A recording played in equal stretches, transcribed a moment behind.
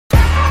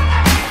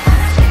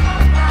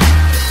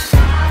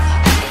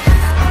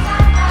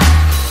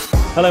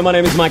Hello, my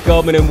name is Mike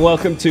Goldman and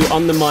welcome to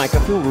On The Mic.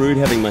 I feel rude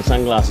having my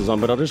sunglasses on,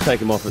 but I'll just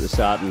take them off at the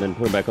start and then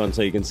put them back on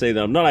so you can see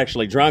that I'm not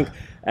actually drunk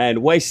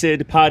and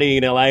wasted partying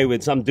in LA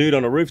with some dude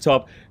on a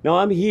rooftop. No,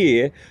 I'm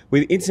here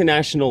with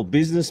international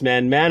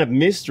businessman, man of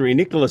mystery,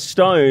 Nicholas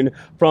Stone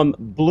from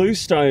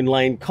Bluestone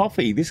Lane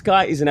Coffee. This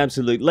guy is an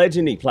absolute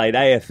legend. He played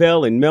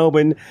AFL in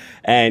Melbourne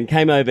and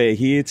came over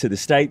here to the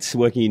States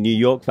working in New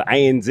York for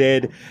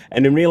ANZ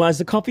and then realised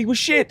the coffee was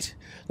shit,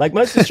 like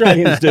most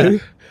Australians do.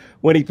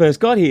 When he first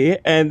got here,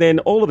 and then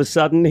all of a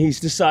sudden he's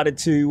decided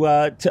to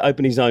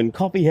open his own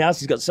coffee house.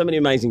 He's got so many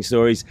amazing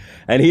stories,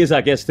 and here's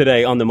our guest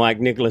today on the mic,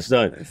 Nicholas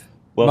Stone.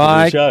 Welcome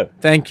Mike, to the show.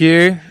 Thank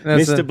you.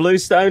 Mr.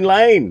 Bluestone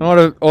Lane. What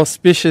an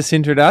auspicious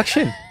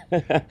introduction.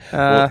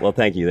 Well,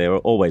 thank you. They were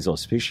always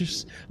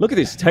auspicious. Look at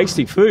this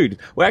tasty food.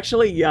 We're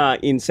actually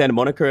in Santa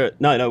Monica.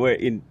 No, we're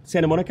in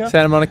Santa Monica.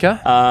 Santa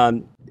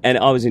Monica. And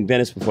I was in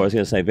Venice before. I was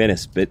going to say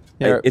Venice, but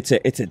it's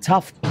a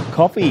tough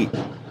coffee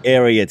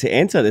area to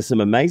enter. There's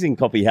some amazing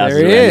coffee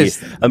houses around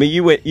here. I mean,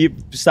 you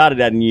started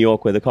out in New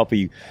York where the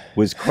coffee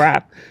was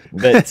crap,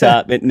 but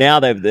but now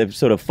they've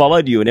sort of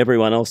followed you, and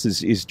everyone else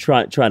is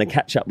trying to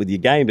catch up with your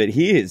game. But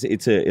here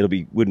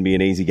wouldn't be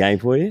an easy game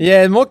for you.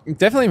 Yeah,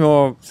 definitely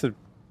more sort of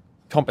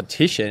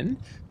competition,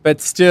 but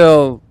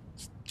still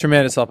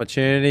tremendous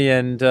opportunity.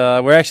 And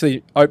we're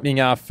actually opening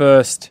our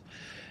first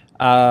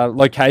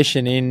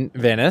location in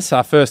Venice,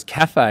 our first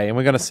cafe, and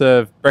we're going to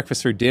serve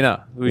breakfast through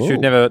dinner, which we've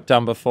never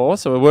done before.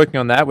 So we're working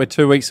on that. We're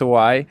 2 weeks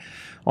away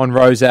on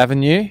Rose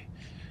Avenue.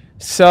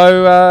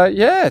 So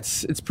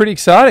it's pretty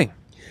exciting.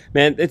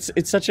 Man,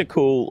 it's such a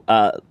cool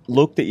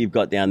look that you've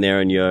got down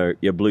there in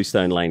your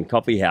Bluestone Lane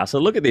coffee house. So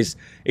look at this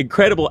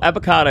incredible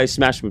avocado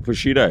smash with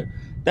prosciutto.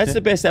 That's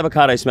the best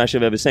avocado smash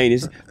I've ever seen.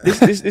 Is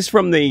this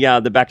from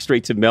the back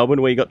streets of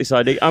Melbourne where you got this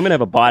idea? I'm gonna have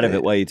a bite of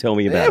it while you tell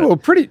me about it. Yeah, well,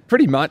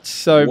 pretty much.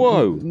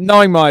 So,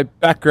 knowing my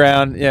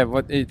background,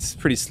 it's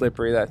pretty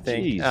slippery, that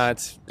thing.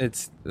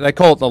 It's they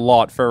call it the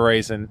lot for a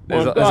reason.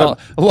 There's a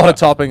lot of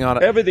topping on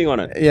it. Everything on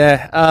it.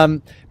 Yeah.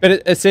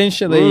 But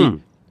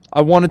essentially, I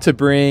wanted to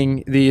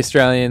bring the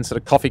Australian sort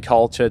of coffee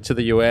culture to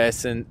the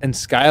US and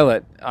scale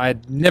it. I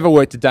had never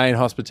worked a day in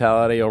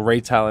hospitality or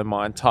retail in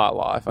my entire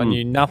life. I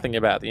knew nothing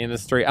about the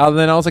industry other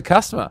than I was a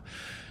customer.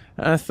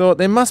 And I thought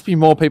there must be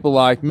more people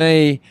like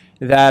me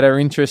that are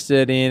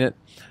interested in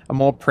a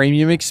more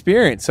premium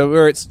experience. So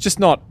where it's just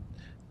not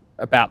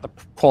about the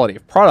quality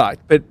of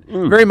product, but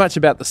very much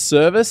about the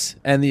service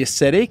and the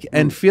aesthetic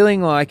and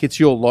feeling like it's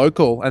your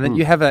local and that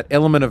you have that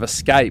element of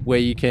escape where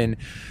you can...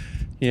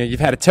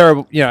 you've had a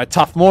terrible, a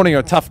tough morning or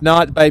a tough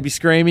night, the baby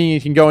screaming, you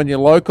can go in your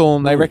local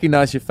and they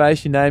recognize your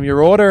face, you name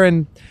your order.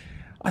 And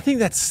I think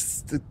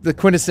that's the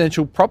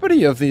quintessential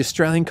property of the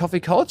Australian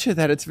coffee culture,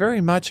 that it's very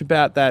much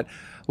about that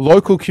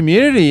local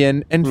community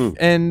and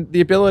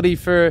the ability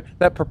for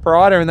that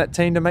proprietor and that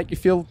team to make you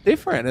feel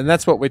different. And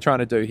that's what we're trying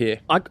to do here.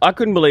 I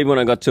couldn't believe when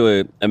I got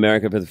to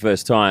America for the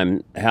first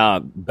time how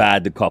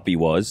bad the coffee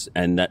was,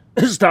 and that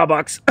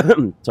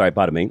Starbucks, sorry,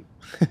 pardon me,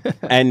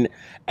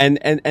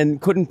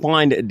 and couldn't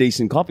find a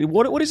decent coffee.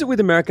 What is it with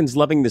Americans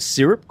loving the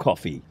syrup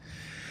coffee?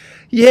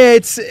 Yeah,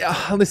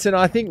 listen,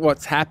 I think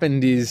what's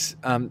happened is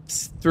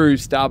through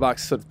Starbucks'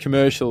 sort of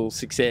commercial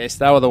success,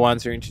 they were the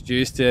ones who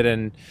introduced it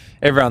and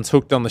everyone's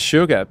hooked on the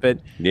sugar.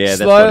 But yeah,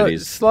 that's what it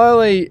is.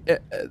 Slowly,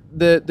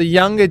 the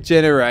younger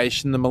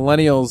generation, the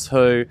millennials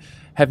who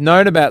have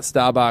known about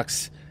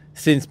Starbucks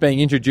since being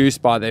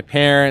introduced by their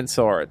parents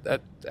or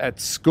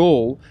at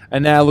school, are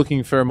now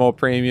looking for a more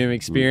premium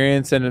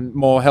experience and a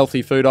more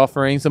healthy food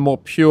offerings, a more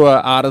pure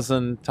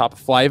artisan type of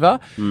flavour.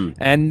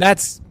 And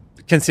that's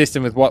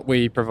consistent with what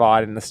we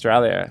provide in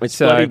Australia. It's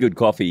bloody good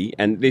coffee,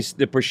 and the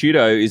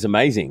prosciutto is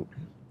amazing.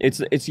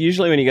 It's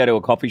usually when you go to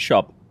a coffee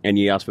shop and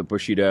you ask for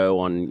prosciutto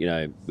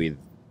on with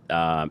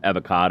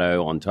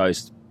avocado on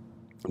toast,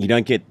 you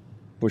don't get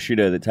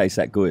prosciutto that tastes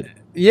that good.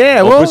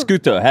 Yeah, or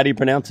prosciutto. How do you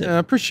pronounce it?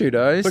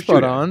 Prosciutto,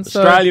 spot on.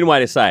 Australian way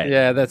to say it.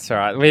 Yeah, that's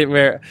right.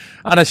 We're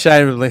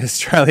unashamedly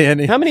Australian.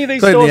 How many of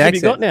these stores have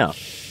you got now?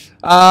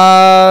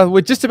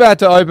 We're just about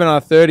to open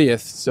our 30th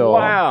store.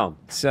 Wow.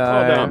 So,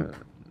 well done.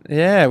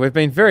 Yeah, we've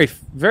been very,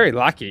 very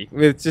lucky.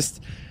 We've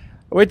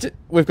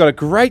got a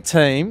great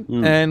team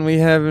and we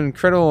have an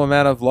incredible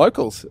amount of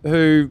locals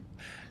who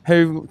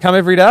come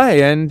every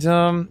day. And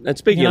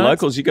speaking of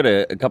locals, you've got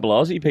a couple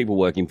of Aussie people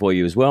working for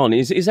you as well. And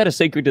is that a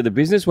secret to the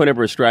business?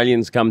 Whenever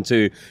Australians come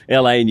to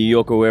LA, New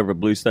York, or wherever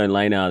Bluestone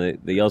Lane are,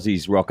 the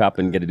Aussies rock up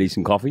and get a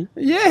decent coffee?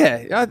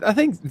 Yeah, I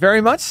think very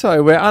much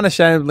so. We're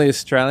unashamedly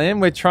Australian.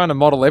 We're trying to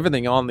model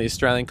everything on the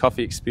Australian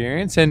coffee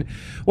experience. And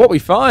what we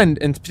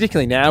find, and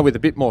particularly now with a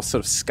bit more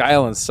sort of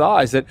scale and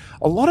size, that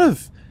a lot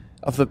of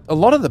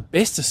the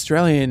best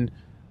Australian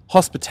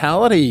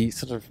hospitality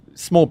sort of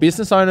small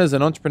business owners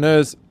and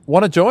entrepreneurs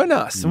want to join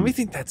us. And we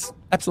think that's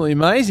absolutely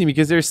amazing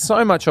because there's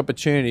so much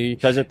opportunity.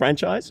 So is it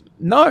franchise?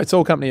 No, it's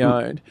all company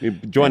owned. You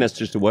join us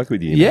just to work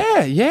with you.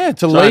 Yeah. I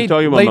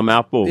tell you my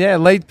mouthful. Yeah,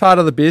 lead part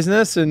of the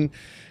business and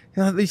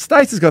the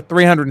States has got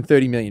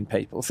 330 million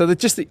people, so that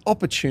just the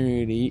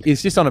opportunity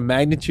is just on a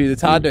magnitude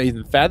that's hard to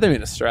even fathom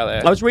in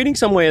Australia. I was reading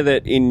somewhere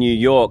that in New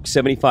York,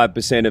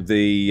 75% of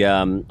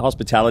the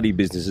hospitality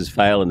businesses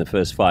fail in the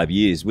first 5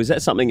 years. Was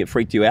that something that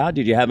freaked you out?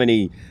 Did you have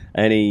any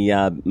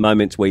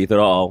moments where you thought,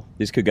 oh,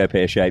 this could go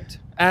pear-shaped?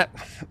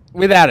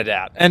 Without a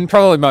doubt, and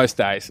probably most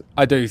days,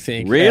 I do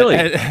think.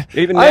 Really?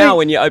 Even now,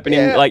 when you're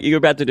opening, like you're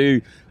about to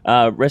do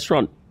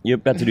restaurant. You're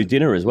about to do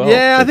dinner as well.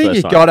 Yeah, I think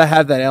you've got to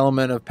have that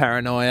element of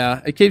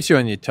paranoia. It keeps you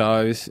on your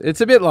toes.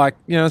 It's a bit like,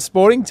 a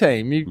sporting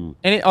team.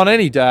 On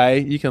any day,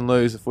 you can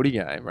lose a footy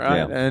game,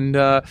 right? Yeah. And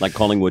like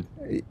Collingwood.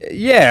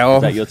 Yeah.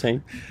 Is that your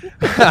team?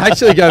 I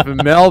actually go for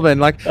Melbourne.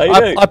 Like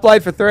I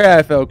played for 3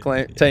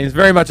 AFL teams.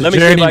 Very much a journeyman.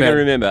 Let me see if I can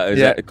remember. Is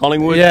that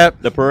Collingwood? Yeah.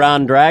 The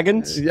Paran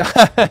Dragons? Yeah.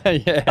 I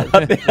think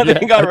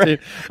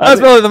that's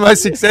probably the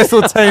most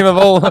successful team of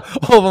all of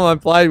them I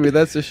played with,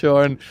 that's for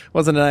sure. And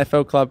wasn't an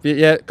AFL club.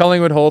 Yeah,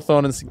 Collingwood,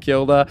 Hawthorn and St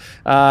Kilda.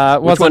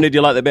 Which one did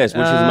you like the best?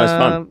 Which was the most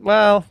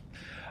fun?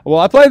 Well,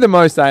 I played the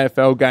most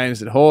AFL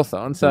games at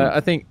Hawthorn, so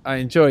I think I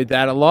enjoyed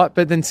that a lot.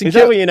 But then Is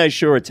that where you know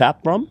Shura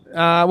Tapp from?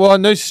 Well, I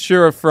know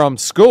Shura from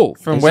school,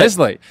 from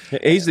Wesley.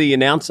 He's the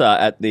announcer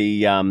at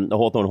the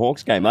Hawthorn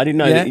Hawks game. I didn't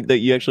know that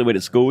you actually went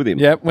to school with him.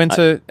 Yeah,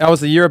 I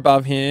was a year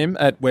above him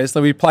at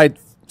Wesley. We played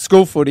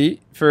school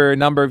footy for a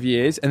number of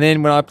years, and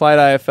then when I played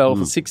AFL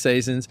for 6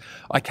 seasons,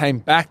 I came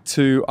back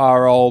to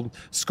our old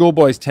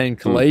schoolboys team,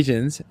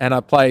 Collegians, and I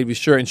played with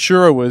Shura, and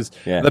Shura was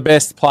the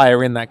best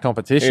player in that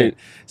competition.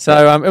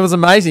 So it was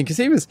amazing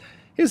because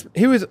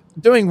he was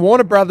doing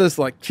Warner Brothers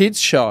kids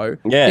show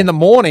in the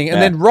morning,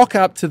 and then rock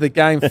up to the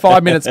game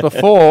 5 minutes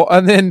before,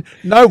 and then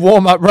no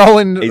warm up,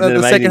 rolling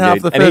the second half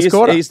of the first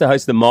quarter. He used to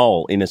host the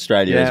Mole in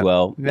Australia as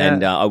well,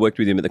 and I worked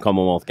with him at the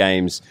Commonwealth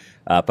Games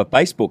for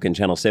Facebook and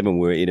Channel 7.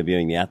 We were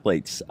interviewing the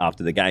athletes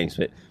after the games,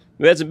 but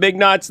we had some big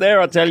nights there,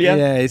 I tell you.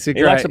 Yeah,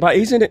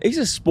 he's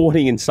a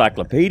sporting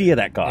encyclopedia,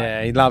 that guy.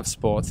 Yeah, he loves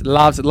sports.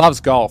 Loves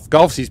golf.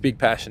 Golf's his big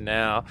passion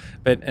now,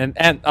 but and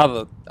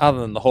other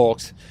than the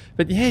Hawks.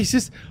 But yeah, he's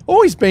just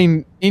always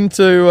been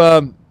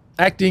into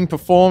acting,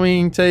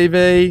 performing,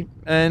 TV,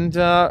 and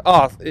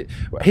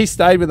he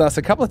stayed with us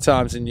a couple of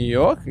times in New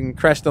York and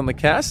crashed on the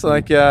cast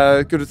like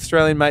good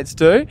Australian mates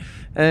do.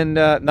 And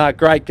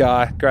great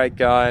guy,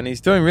 and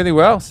he's doing really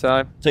well.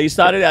 So you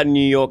started out in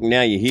New York,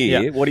 now you're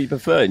here. Yeah. What do you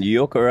prefer, New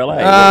York or LA?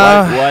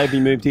 Why have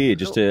you moved here?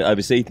 Just to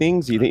oversee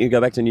things? Do you think you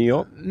go back to New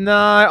York?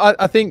 No,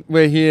 I think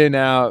we're here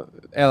now,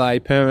 LA,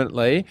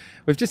 permanently.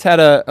 We've just had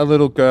a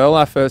little girl,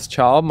 our first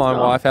child, my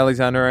wife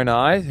Alexandra and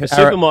I. A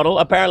supermodel?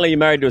 Apparently you're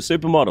married to a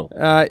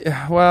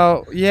supermodel.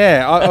 Well,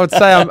 yeah, I would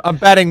say I'm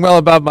batting well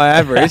above my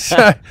average.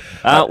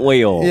 Aren't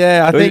we all?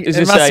 Yeah, I think is it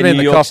this must have a been New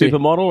the York coffee.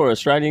 supermodel or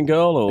Australian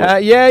girl? Or?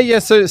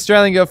 So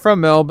Australian girl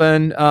from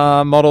Melbourne,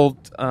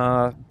 modelled,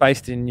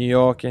 based in New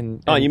York. You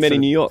met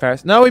in New York?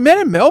 Paris. No, we met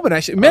in Melbourne,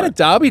 actually. We met at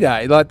Derby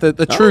Day, like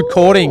the true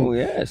courting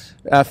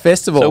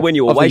festival. So when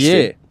you were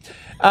wasted?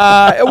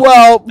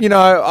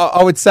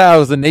 I would say I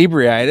was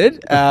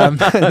inebriated. I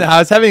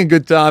was having a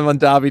good time on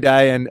Derby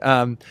Day,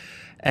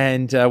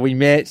 and we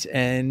met,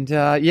 and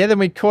then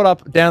we caught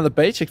up down the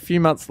beach a few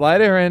months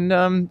later,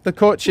 and the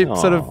courtship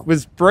sort of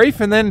was brief,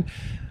 and then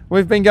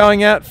we've been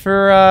going out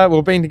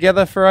we've been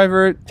together for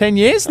over 10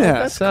 years now.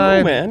 That's cool,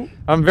 man.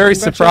 I'm very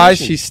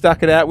surprised she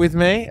stuck it out with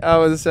me. I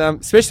was,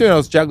 especially when I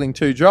was juggling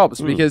 2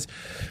 jobs, because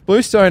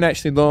Bluestone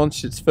actually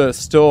launched its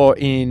first store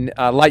in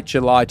late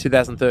July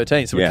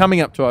 2013. So we're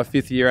coming up to our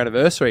 5th year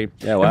anniversary.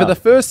 Yeah, wow. And for the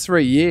first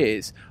 3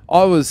 years,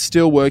 I was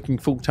still working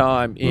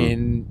full-time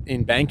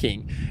in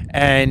banking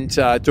and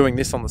doing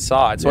this on the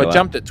side. So I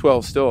jumped at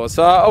 12 stores.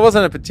 So I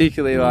wasn't a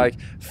particularly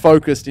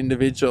focused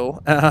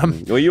individual.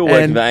 Well, you were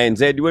working for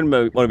ANZ. You wouldn't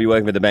want to be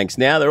working for the banks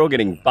now. They're all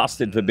getting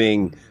busted for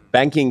being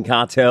banking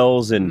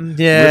cartels and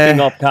ripping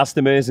off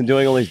customers and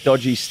doing all this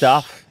dodgy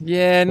stuff.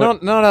 Yeah,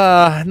 not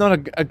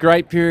a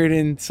great period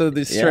in sort of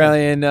the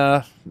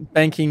Australian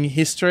banking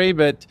history,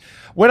 but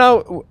when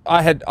I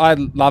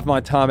loved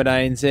my time at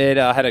ANZ.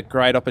 I had a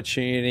great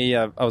opportunity.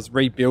 I was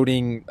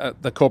rebuilding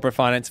the corporate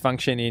finance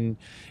function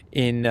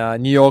in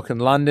New York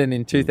and London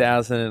in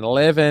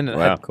 2011.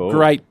 And had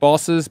great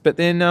bosses, but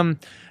then none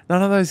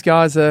of those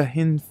guys are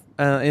in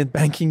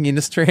banking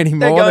industry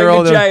anymore. They're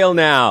going to jail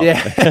now.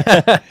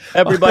 Yeah.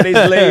 Everybody's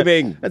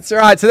leaving. That's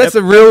right. So that's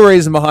the real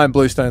reason behind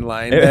Bluestone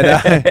Lane.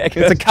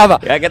 It's a cover.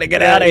 I got to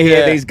get out of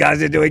here. These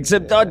guys are doing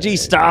some dodgy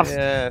stuff.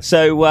 Yeah.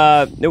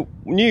 So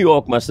New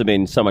York must have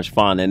been so much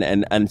fun,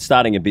 and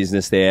starting a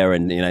business there,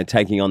 and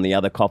taking on the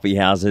other coffee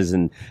houses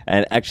and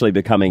actually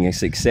becoming a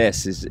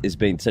success has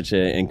been such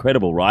an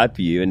incredible ride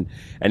for you.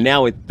 And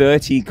now with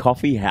 30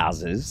 coffee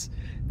houses.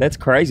 That's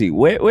crazy.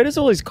 Where does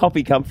all this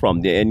coffee come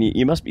from? And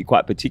you must be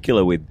quite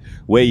particular with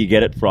where you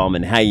get it from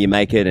and how you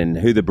make it and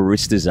who the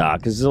baristas are,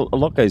 because a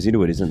lot goes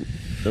into it, doesn't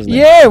it?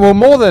 Yeah, well,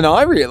 more than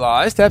I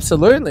realised,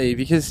 absolutely,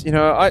 because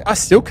I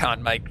still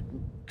can't make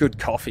good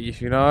coffee.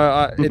 You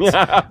know,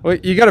 well,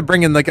 you got to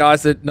bring in the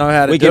guys that know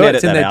how to do it.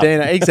 It's in their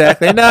DNA.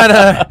 Exactly.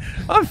 No,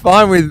 I'm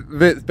fine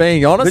with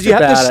being honest. But you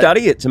have to about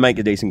study it to make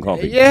a decent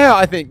coffee. Yeah,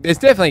 I think there's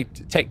definitely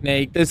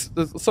technique. There's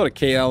sort of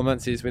key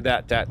elements is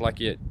without that, like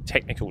your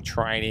technical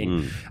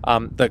training,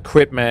 the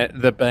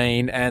equipment, the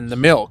bean, and the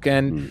milk.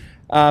 And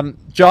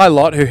Jai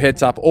Lott, who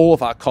heads up all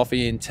of our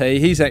coffee and tea,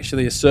 he's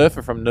actually a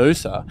surfer from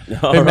Noosa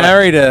who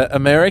married an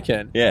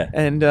American. Yeah.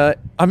 And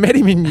I met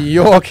him in New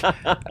York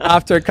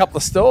after a couple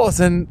of stores.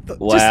 And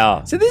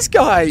wow. So this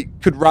guy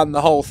could run the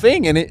whole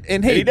thing.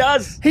 And he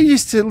does. He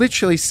used to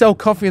literally sell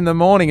coffee in the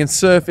morning and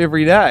surf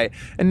every day.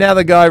 And now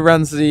the guy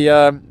runs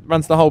the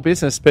whole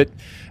business. But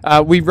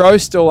we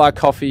roast all our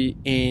coffee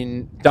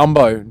in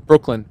Dumbo,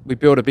 Brooklyn. We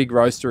built a big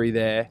roastery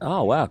there.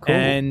 Oh, wow, cool.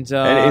 And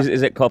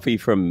is it coffee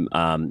from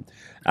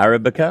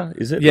Arabica?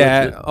 Is it?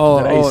 Yeah. Is that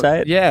how you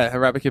say it? Yeah,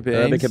 Arabica beans.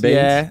 Arabica beans.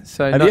 Yeah.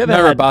 So Have you ever no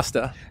had-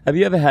 Robusta. Have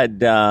you ever had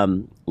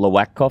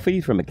Lawak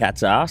coffee from a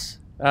cat's ass?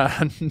 No.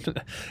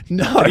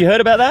 Have you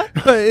heard about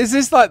that? Is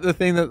this like the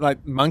thing that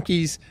like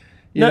monkeys,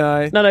 you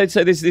know? No.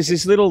 So there's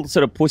this little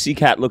sort of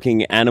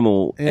pussycat-looking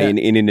animal in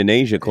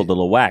Indonesia called the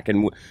Lawak,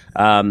 and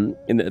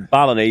in the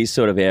Balinese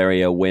sort of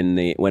area when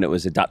it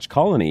was a Dutch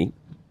colony,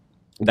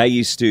 they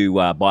used to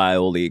buy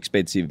all the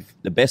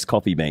best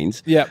coffee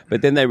beans. Yep.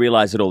 But then they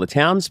realized that all the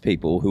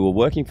townspeople who were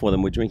working for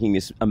them were drinking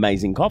this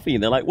amazing coffee,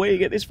 and they're like, "Where do you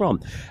get this from?"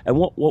 And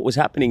what was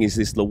happening is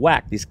this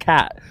Lawak, this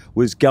cat,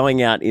 was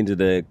going out into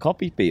the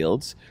coffee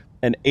fields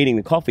and eating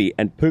the coffee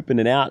and pooping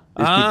it out.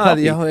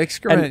 The whole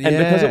excrement, and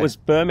because it was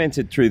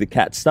fermented through the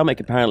cat's stomach,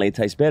 apparently it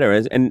tastes better,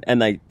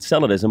 and they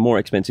sell it as a more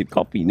expensive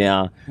coffee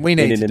now. We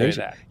need in to do Indonesia.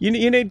 that. You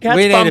need cat's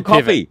We need bum to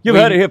coffee. pivot. You've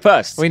heard it here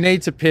first. We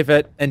need to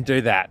pivot and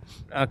do that.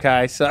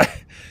 Okay, so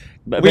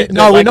But we're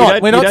not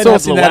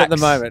sourcing that at the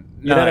moment.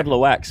 You don't have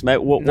Lawaks, mate.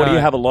 What do you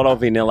have a lot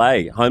of in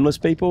LA? Homeless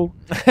people?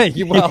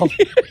 Well,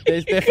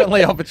 there's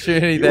definitely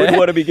opportunity You there. wouldn't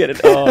want to be getting.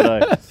 Oh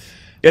no.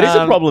 It is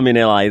a problem in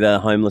LA, the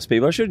homeless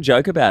people. I shouldn't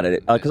joke about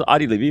it because I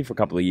did live here for a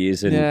couple of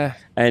years, and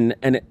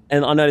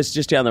I noticed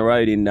just down the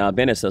road in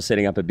Venice, they're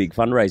setting up a big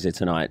fundraiser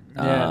tonight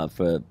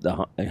for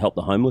help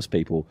the homeless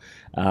people.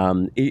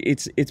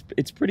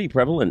 It's pretty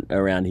prevalent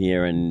around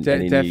here and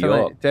in New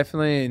York.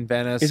 Definitely in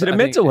Venice. Is it a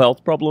mental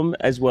health problem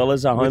as well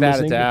as a homeless?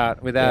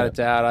 Without a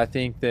doubt, I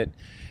think that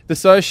the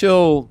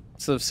social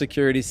sort of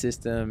security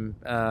system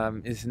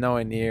is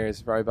nowhere near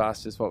as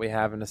robust as what we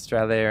have in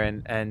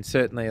Australia, and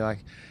certainly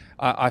like.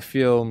 I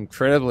feel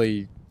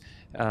incredibly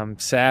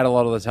sad a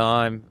lot of the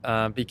time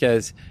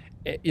because,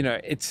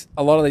 it's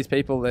a lot of these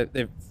people that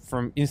they're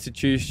from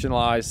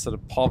institutionalized sort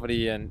of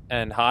poverty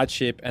and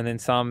hardship, and then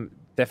some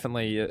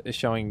definitely are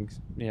showing,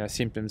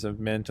 symptoms of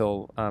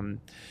mental,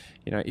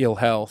 ill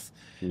health.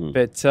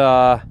 But,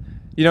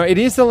 it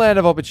is the land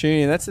of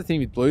opportunity, and that's the thing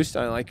with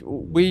Bluestone. Like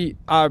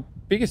our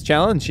biggest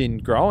challenge in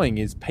growing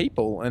is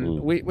people, and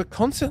we're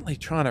constantly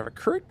trying to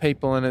recruit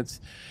people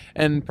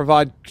and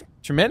provide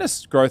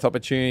tremendous growth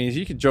opportunities.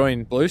 You could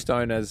join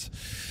Bluestone as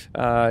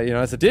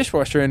a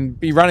dishwasher and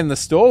be running the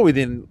store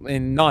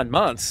in 9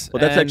 months.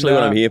 Well, that's actually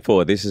what I'm here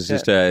for. This is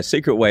just a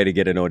secret way to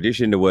get an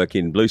audition to work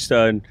in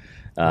Bluestone.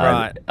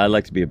 Right. I'd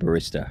like to be a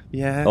barista.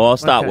 Yeah. Or I'll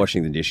start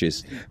washing the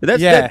dishes. But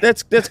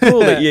that's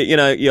cool that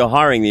you're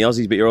hiring the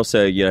Aussies, but you're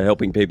also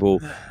helping people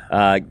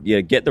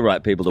get the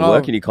right people to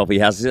work in your coffee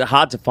house. It's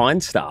hard to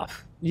find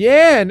staff.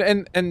 Yeah,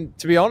 and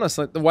to be honest,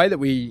 like the way that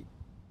we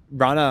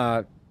run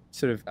our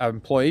sort of our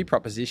employee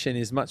proposition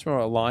is much more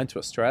aligned to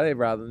Australia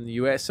rather than the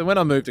US. So when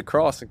I moved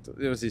across,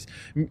 there was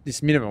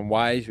this minimum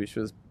wage, which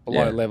was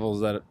below levels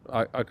that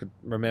I could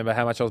remember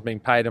how much I was being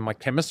paid in my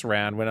chemist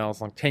round when I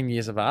was like 10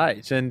 years of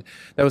age. And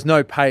there was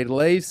no paid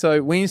leave. So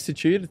we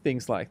instituted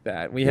things like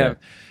that. We have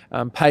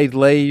paid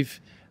leave.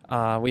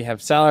 We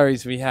have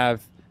salaries. We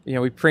have,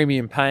 we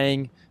premium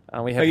paying.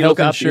 We have health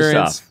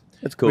insurance.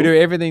 That's cool. We do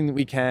everything that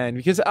we can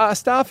because our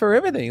staff are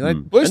everything. Like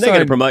Bluestone, and they're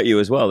going to promote you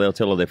as well. They'll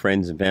tell all their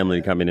friends and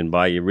family to come in and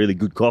buy you really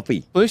good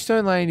coffee.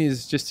 Bluestone Lane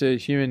is just a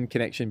human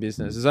connection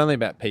business. It's only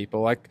about people.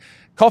 Like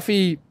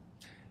coffee,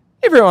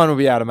 everyone will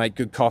be able to make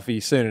good coffee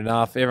soon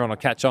enough. Everyone will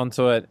catch on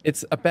to it.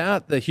 It's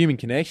about the human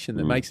connection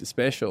that makes it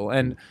special.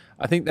 And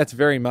I think that's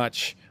very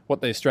much what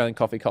the Australian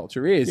coffee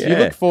culture is. Yeah. You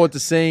look forward to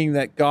seeing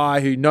that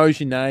guy who knows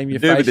your name, your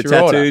face, with the your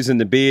tattoos order.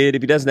 and the beard.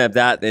 If he doesn't have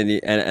that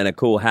and a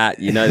cool hat,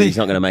 you know that he's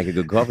not going to make a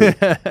good coffee.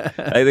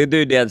 Like the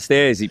dude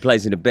downstairs, he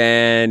plays in a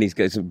band. He's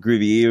got some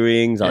groovy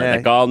earrings.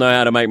 Like, I'll know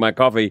how to make my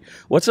coffee.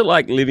 What's it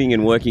like living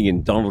and working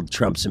in Donald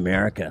Trump's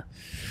America?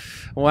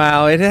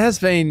 Wow, it has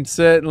been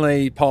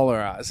certainly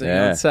polarizing,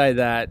 Yeah. I'd say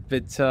that.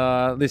 But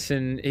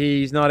listen,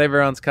 he's not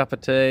everyone's cup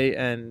of tea,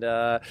 and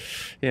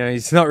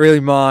he's not really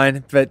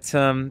mine. But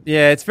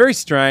it's very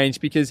strange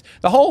because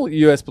the whole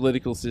US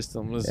political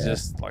system was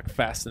just like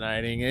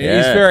fascinating.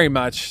 He's very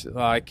much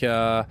like.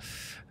 What's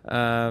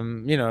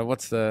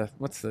the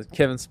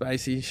Kevin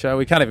Spacey show?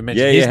 We can't even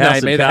mention his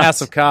name either.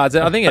 House of Cards.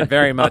 I think it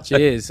very much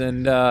is,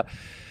 and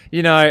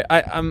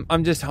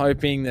I'm just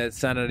hoping that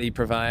sanity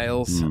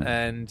prevails,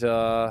 and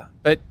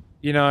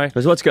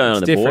Because what's going on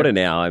at the different. border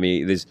now? I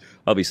mean, there's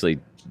obviously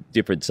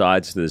different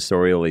sides to the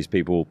story. All these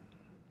people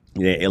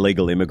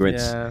illegal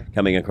immigrants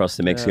coming across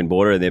the Mexican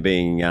border, and they're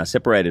being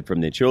separated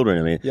from their children.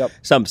 I mean,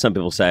 some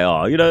people say,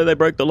 oh, they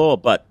broke the law,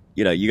 but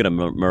you got a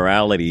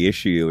morality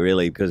issue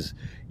really because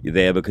you're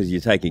there because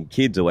you're taking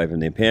kids away from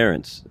their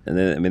parents, and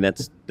then, I mean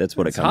that's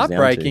what it comes down to.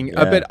 Heartbreaking.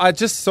 But I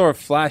just saw a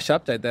flash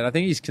update that I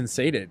think he's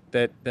conceded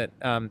that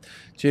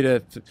due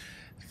to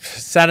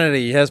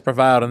sanity has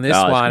prevailed on this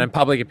one, and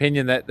public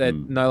opinion that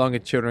no longer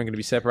children are going to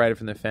be separated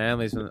from their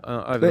families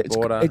over the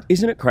border.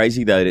 Isn't it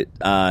crazy though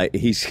that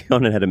he's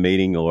gone and had a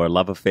meeting or a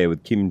love affair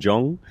with Kim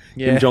Jong-un?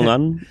 Yeah,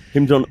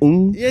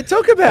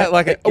 talk about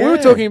we were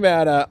talking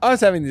about. I was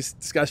having this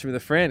discussion with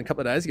a friend a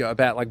couple of days ago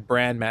about like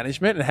brand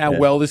management and how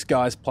well this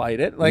guy's played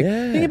it. Like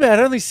think about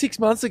it, only 6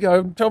 months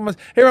ago,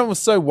 everyone was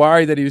so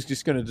worried that he was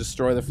just going to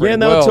destroy the free world. Yeah,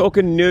 and they were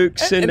talking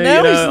nukes, and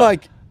now he's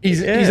like.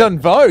 He's on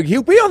Vogue.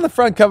 He'll be on the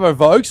front cover of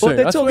Vogue soon. Well,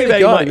 they're talking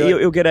about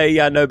he'll get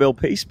a Nobel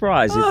Peace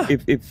Prize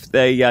if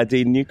they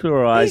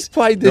denuclearize. He's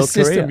played this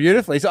system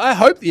beautifully. So I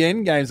hope the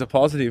end game's a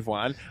positive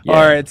one,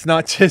 or it's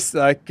not just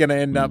like going to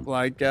end up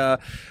like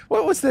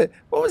what was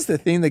the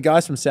thing the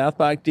guys from South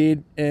Park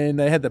did, and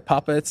they had the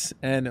puppets,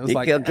 and it was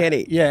like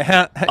Kilkenny. Team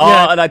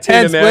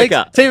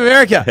America. Team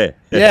America.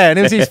 And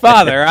it was his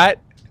father, right?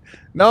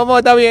 No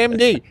more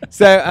WMD.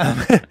 So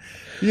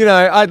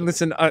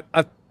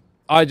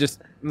I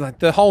just. Like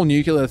the whole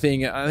nuclear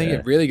thing, I think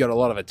it really got a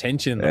lot of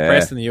attention in the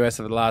press in the US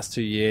over the last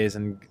 2 years,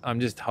 and I'm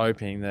just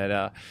hoping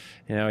that,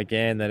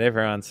 again, that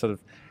everyone's sort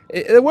of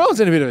the world's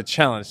in a bit of a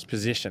challenged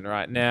position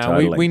right now.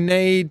 Totally. We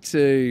need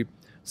to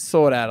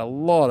sort out a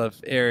lot of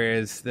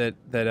areas that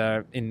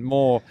are in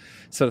more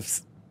sort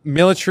of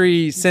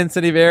military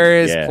sensitive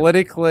areas,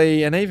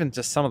 politically, and even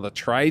just some of the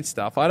trade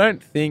stuff. I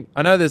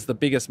know there's the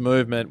biggest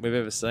movement we've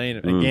ever seen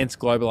against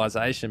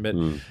globalization, but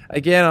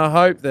again, I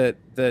hope that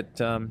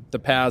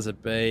the powers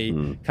that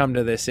be come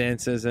to their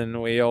senses,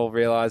 and we all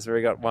realize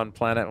we've got one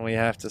planet and we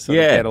have to sort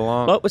of get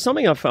along. Well,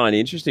 something I find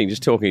interesting,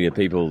 just talking to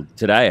people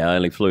today, I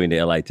only flew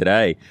into LA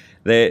today,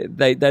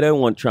 they don't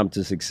want Trump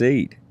to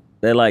succeed.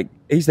 They're like,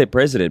 he's their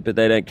president, but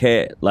they don't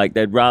care. Like,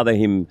 they'd rather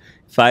him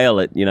fail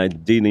at,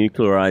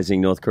 denuclearizing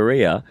North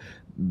Korea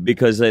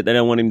because they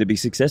don't want him to be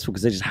successful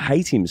because they just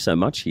hate him so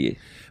much here.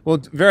 Well,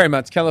 very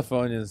much.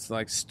 California's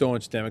like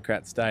staunch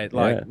Democrat state,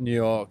 like New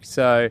York.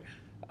 So,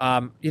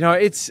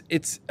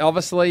 it's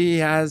obviously he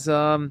has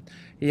an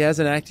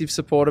active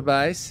supporter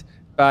base,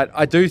 but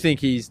I do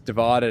think he's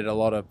divided a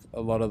lot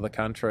of the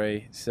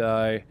country.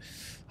 So,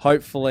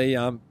 hopefully,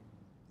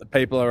 the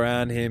people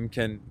around him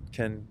can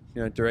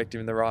direct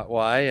him in the right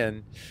way.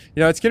 And,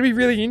 it's going to be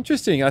really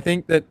interesting. I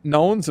think that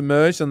no one's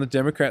emerged on the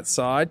Democrat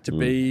side to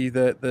be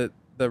the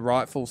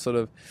rightful sort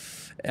of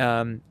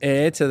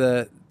heir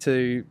to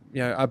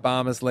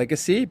Obama's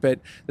legacy.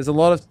 But there's a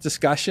lot of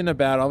discussion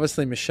about,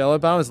 obviously, Michelle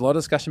Obama. There's a lot of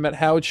discussion about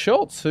Howard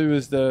Schultz, who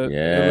was the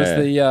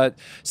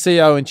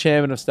CEO and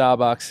chairman of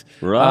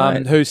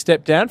Starbucks, who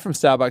stepped down from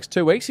Starbucks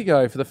 2 weeks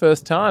ago for the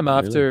first time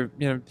after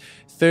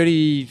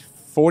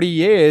 40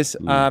 years.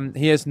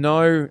 He has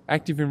no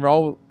active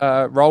role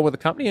with the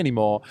company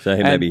anymore. So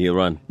maybe he'll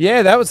run.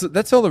 Yeah,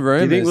 that's all the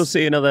rumors. Do you think we'll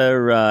see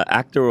another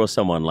actor or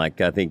someone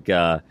like, I think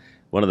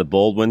one of the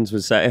Baldwins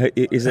was saying,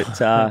 is it,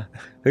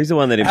 who's the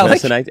one that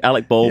impersonates?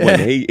 Alec Baldwin.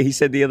 Yeah. He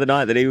said the other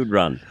night that he would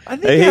run. I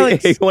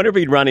think he wondered if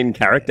he'd run in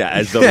character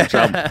as Donald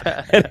Trump.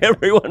 And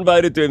everyone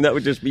voted to him. That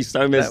would just be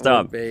so messed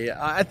up.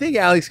 I think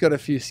Alex got a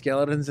few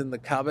skeletons in the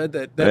cupboard.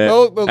 That's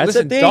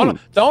listen,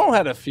 Donald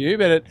had a few,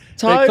 but it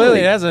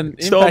clearly hasn't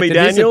impacted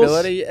his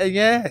ability.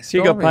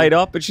 She got paid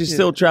off, but she's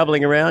still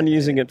travelling around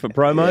using it for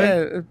promo.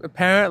 Yeah,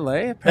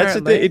 apparently. That's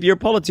the thing. If you're a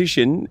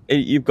politician,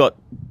 you've got...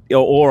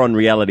 Or on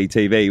reality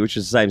TV, which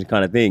is the same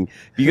kind of thing.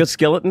 If you got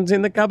skeletons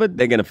in the cupboard,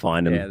 they're going to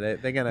find them. Yeah,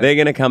 they're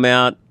going to come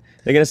out.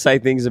 They're going to say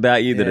things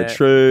about you that are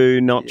true,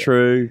 not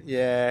true.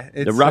 Yeah,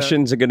 the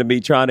Russians are going to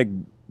be trying to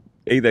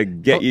either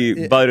get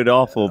you voted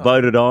off or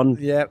voted on.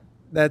 Yeah,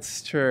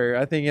 that's true.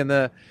 I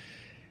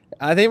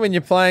think when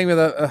you're playing with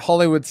a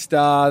Hollywood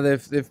star,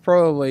 they've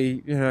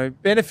probably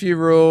bent a few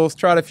rules,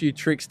 tried a few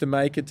tricks to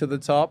make it to the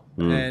top,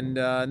 and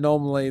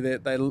normally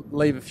they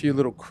leave a few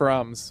little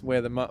crumbs where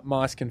the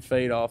mice can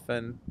feed off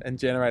and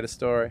generate a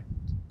story.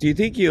 Do you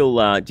think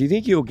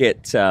you'll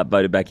get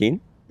voted back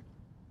in?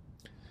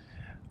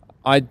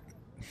 I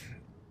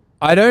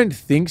don't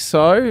think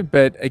so,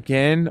 but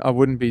again, I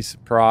wouldn't be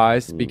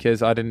surprised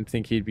because I didn't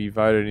think he'd be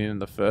voted in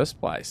the first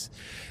place.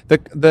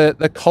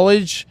 The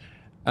college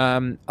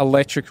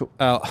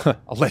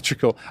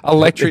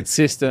electorate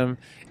system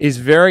is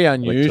very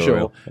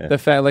unusual. The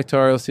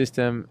electoral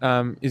system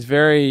is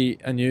very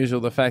unusual.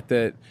 The fact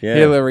that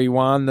Hillary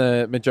won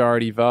the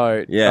majority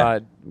vote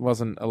but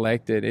wasn't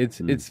elected.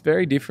 It's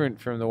very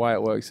different from the way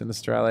it works in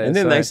Australia. And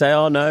then they say,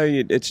 oh no,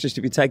 it's just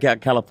if you take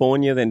out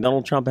California, then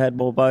Donald Trump had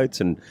more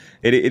votes, and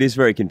it is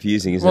very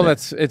confusing, isn't it? Well,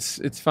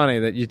 it's funny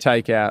that you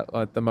take out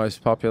like the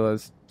most popular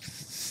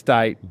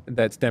state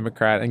that's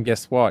Democrat, and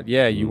guess what?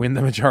 Yeah, you win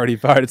the majority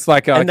vote. It's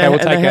like, we'll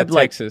take out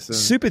Texas.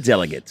 Super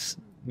delegates.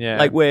 Yeah.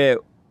 Like where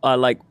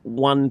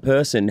one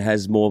person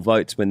has more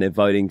votes when they're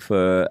voting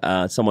for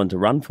someone to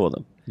run for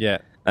them. Yeah.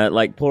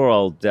 Like poor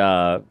old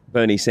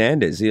Bernie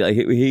Sanders.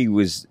 He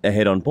was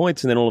ahead on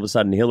points, and then all of a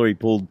sudden Hillary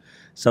pulled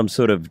some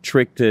sort of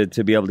trick to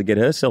be able to get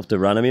herself to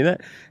run. I mean,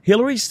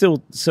 Hillary's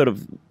still sort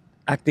of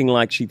acting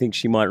like she thinks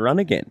she might run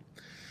again.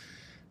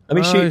 I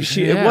mean, what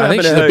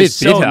happened to her is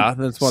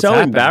so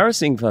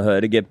embarrassing for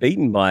her to get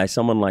beaten by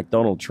someone like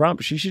Donald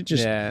Trump. She should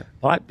just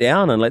pipe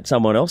down and let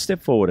someone else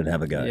step forward and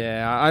have a go.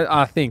 Yeah,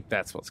 I think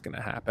that's what's going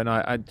to happen.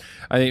 I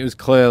think it was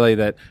clearly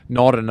that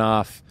not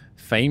enough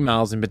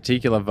females in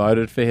particular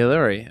voted for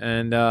Hillary,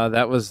 and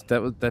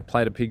that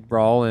played a big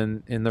role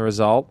in the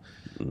result.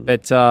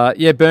 But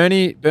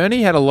Bernie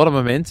had a lot of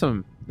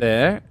momentum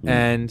there,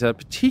 and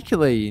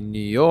particularly in New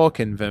York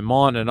and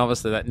Vermont, and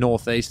obviously that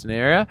northeastern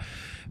area.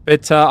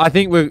 But I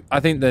think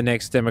the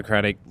next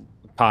Democratic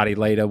Party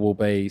leader will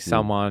be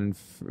someone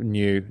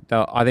new.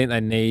 I think they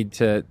need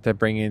to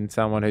bring in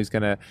someone who's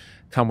going to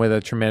come with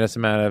a tremendous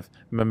amount of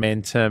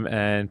momentum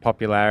and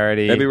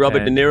popularity. Maybe Robert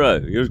De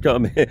Niro. He'll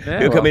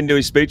come into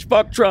his speech.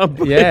 Fuck Trump.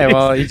 Yeah,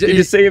 well, did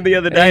you see him the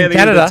other day? I think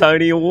at the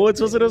Tony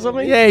Awards, was it, or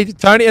something? Yeah,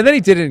 Tony, and then he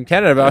did it in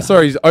Canada. But I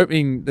saw he's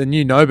opening the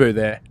new Nobu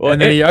there,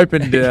 and then he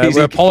opened.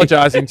 We're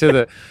apologising to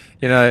the.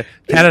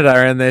 Canada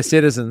and their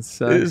citizens.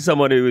 So. This is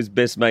someone who was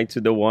best mates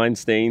with the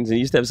Weinsteins and he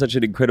used to have such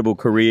an incredible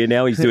career.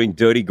 Now he's doing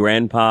Dirty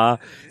Grandpa.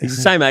 He's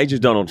the same age as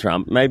Donald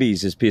Trump. Maybe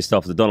he's just pissed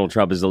off that Donald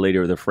Trump is the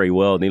leader of the free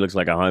world and he looks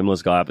like a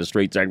homeless guy up the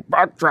street saying,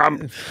 fuck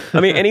Trump. I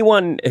mean,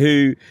 anyone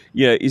who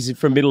is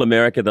from middle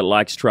America that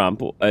likes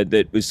Trump,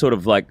 that was sort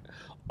of like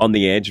on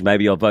the edge,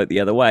 maybe I'll vote the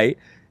other way,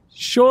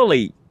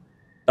 surely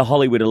the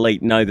Hollywood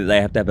elite know that they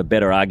have to have a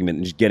better argument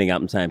than just getting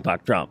up and saying,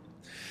 fuck Trump.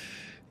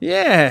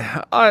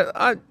 Yeah,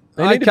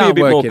 They need to be a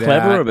bit more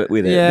clever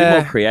with it, a bit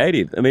more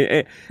creative. I mean,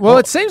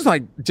 it seems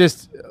like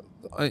just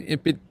a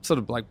bit sort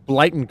of like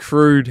blatant,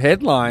 crude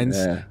headlines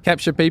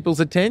capture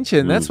people's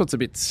attention. That's what's a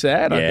bit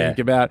sad, I think,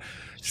 about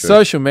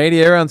social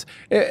media.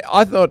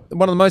 I thought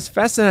one of the most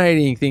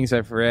fascinating things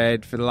I've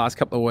read for the last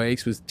couple of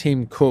weeks was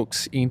Tim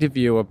Cook's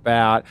interview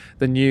about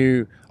the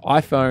new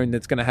iPhone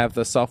that's going to have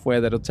the software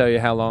that'll tell you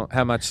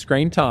how much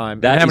screen time,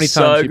 and how many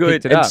times you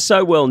picked it up. It's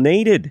so well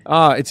needed.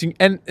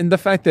 And the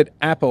fact that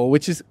Apple,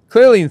 which is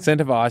clearly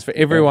incentivized for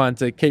everyone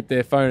to keep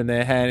their phone in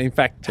their hand, in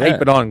fact, tape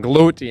it on,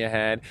 glue it to your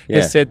hand,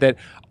 has said that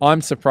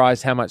I'm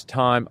surprised how much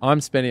time I'm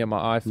spending on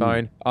my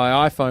iPhone.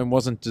 My iPhone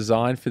wasn't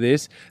designed for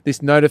this.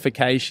 This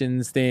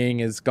notifications thing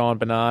has gone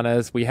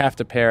bananas. We have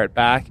to pare it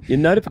back. Your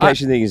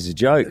notification thing is a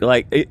joke.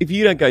 Like, if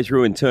you don't go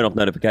through and turn off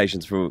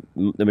notifications from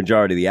the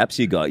majority of the apps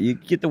you got, you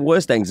get the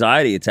worst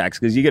anxiety attacks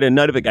because you get a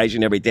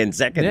notification every 10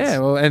 seconds. Yeah,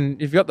 well,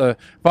 and you've got the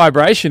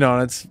vibration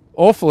on. It's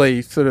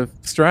awfully sort of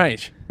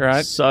strange,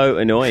 right? So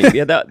annoying.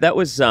 Yeah, that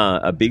was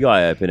a big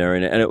eye opener,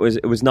 and it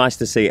was nice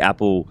to see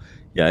Apple,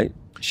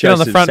 show on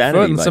the front foot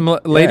and like, some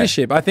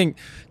leadership. I think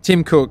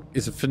Tim Cook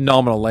is a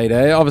phenomenal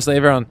leader. Obviously,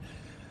 everyone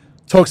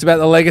talks about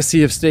the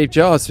legacy of Steve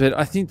Jobs, but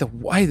I think the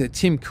way that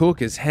Tim Cook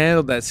has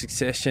handled that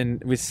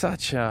succession with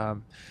such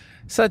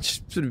sort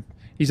of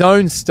his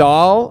own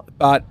style,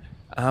 but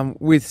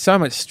with so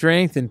much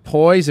strength and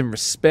poise and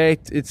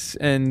respect.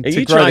 Are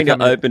you trying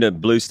to open a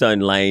Bluestone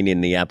Lane in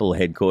the Apple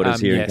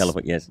headquarters here in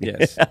California?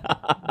 Yes.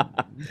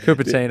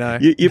 Cupertino.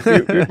 You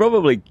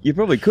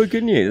probably could,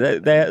 couldn't you?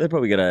 They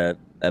probably got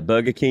a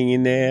Burger King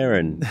in there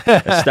and a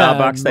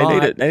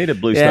Starbucks. They need a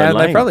Bluestone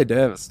Lane. They probably do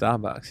have a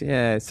Starbucks.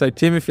 Yeah. So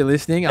Tim, if you're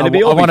listening, I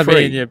want to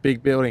be in your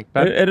big building.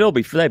 But it'll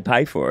be free. They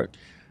pay for it.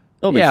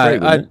 It'll be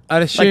free.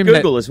 I'd assume like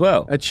Google as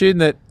well. I'd assume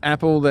that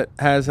Apple, that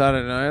has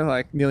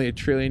like nearly $1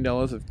 trillion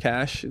of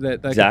cash,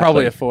 that they could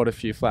probably afford a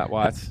few flat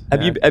whites.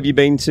 Have you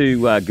been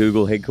to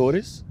Google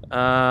headquarters? No,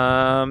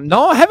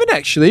 I haven't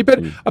actually, but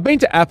I've been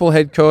to Apple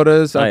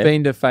headquarters. I've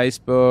been to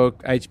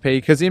Facebook, HP,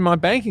 because in my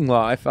banking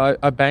life,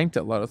 I banked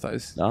at a lot of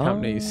those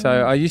companies. So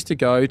I used to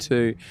go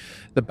to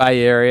the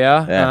Bay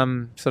Area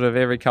sort of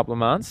every couple of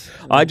months.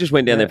 I just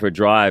went down there for a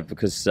drive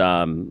because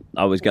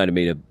I was going to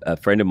meet a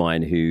friend of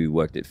mine who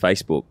worked at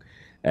Facebook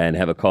and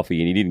have a coffee,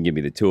 and he didn't give me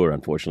the tour,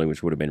 unfortunately,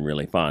 which would have been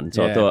really fun.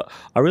 So I thought,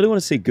 I really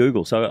want to see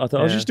Google. So I thought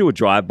I'll just do a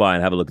drive-by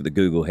and have a look at the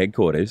Google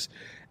headquarters.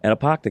 And I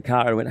parked the car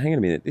and I went, hang on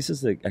a minute, this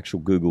is the actual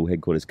Google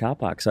headquarters car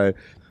park. So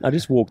I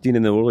just walked in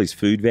and there were all these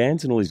food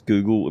vans and all these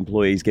Google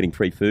employees getting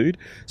free food.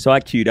 So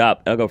I queued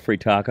up. I got a free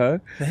taco.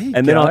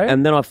 Then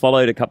I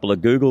followed a couple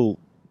of Google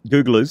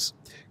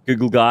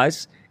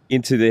guys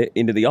into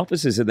the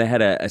offices, and they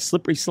had a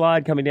slippery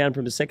slide coming down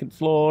from the second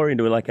floor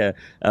into like a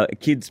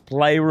kid's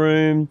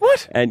playroom.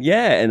 What? And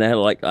they had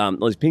like all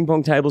these ping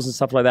pong tables and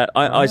stuff like that.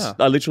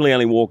 I literally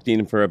only walked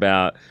in for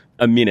about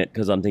a minute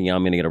because I'm thinking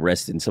I'm going to get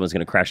arrested and someone's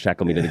going to crash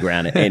tackle me to the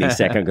ground at any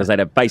second because they'd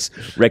have face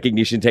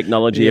recognition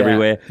technology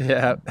everywhere.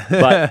 Yeah.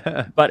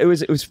 But it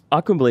was I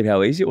couldn't believe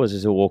how easy it was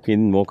just to walk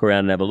in, walk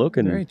around and have a look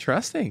and very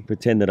trusting.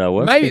 Pretend that I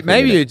worked.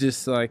 Maybe you're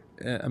just like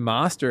a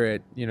master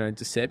at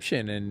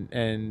deception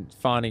and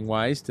finding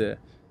ways to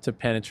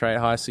penetrate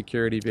high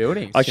security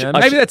buildings.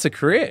 Maybe that's a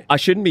career. I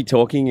shouldn't be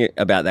talking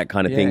about that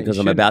kind of thing because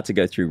I'm about to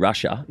go through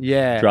Russia.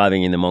 Yeah,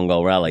 driving in the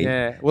Mongol Rally.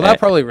 Yeah, well, they'll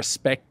probably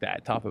respect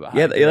that type of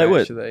behavior. Yeah, they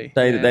would. Actually.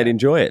 They'd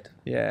enjoy it.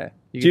 Yeah.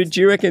 Do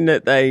you reckon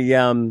that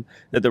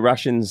the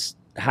Russians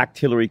hacked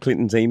Hillary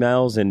Clinton's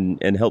emails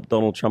and helped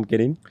Donald Trump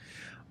get in?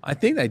 I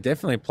think they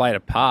definitely played a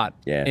part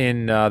Yeah.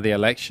 in the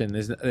election.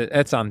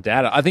 That's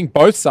undoubted. I think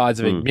both sides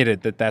have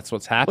admitted that that's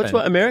what's happened. That's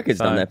what America's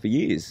done that for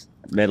years,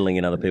 meddling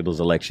in other people's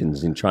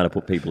elections and trying to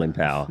put people in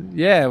power.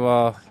 Yeah,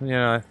 well,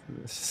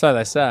 so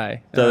they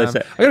say. So they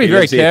say. I'm going to be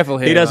very careful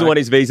here. He doesn't want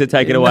his visa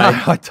taken away. No,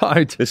 I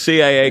don't. The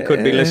CIA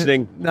could be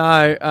listening.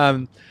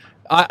 No,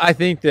 I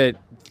think that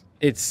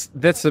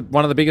that's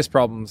one of the biggest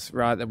problems,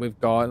 right, that we've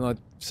got. And like,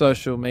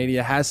 social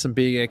media has some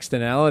big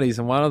externalities,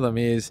 and one of them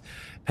is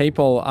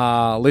people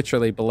are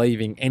literally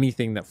believing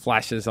anything that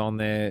flashes on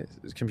their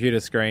computer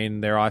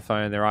screen, their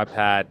iPhone, their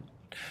iPad,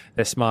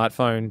 their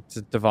smartphone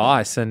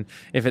device. And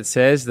if it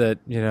says that,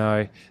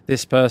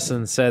 this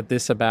person said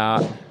this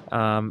about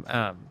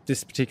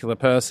this particular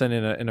person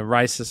in a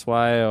racist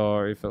way,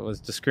 or if it was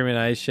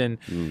discrimination,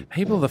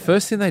 people, the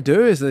first thing they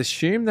do is they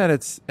assume that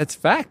it's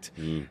fact.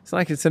 It's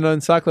like it's an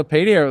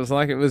encyclopedia. It was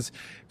like it was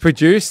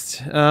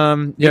produced by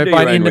an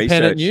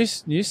independent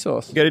news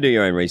source. You've got to do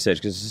your own research,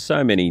 because there's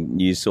so many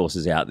news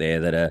sources out there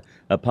that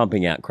are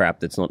pumping out crap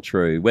that's not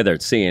true, whether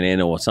it's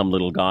CNN or some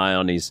little guy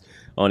on his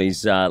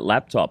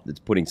laptop that's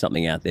putting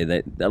something out there.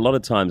 That a lot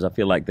of times I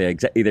feel like they're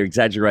either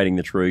exaggerating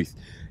the truth,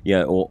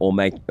 or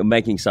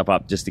making stuff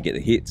up just to get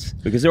the hits,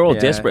 because they're all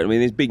desperate. I mean,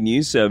 these big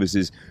news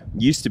services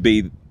used to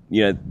be,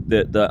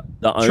 the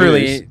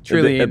owners,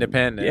 truly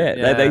independent.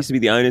 Yeah. They used to be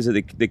the owners of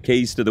the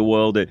keys to the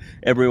world, that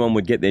everyone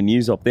would get their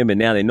news off them, and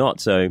now they're not.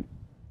 So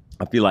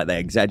I feel like they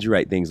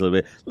exaggerate things a little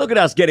bit. Look at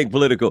us getting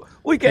political.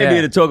 We came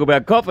here to talk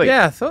about coffee.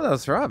 Yeah, I thought that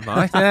was right,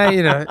 Mike.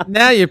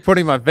 Now you're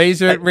putting my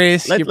visa at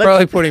risk. You're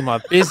probably putting my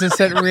business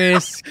at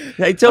risk.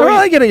 Hey, I'm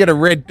probably going to get a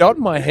red dot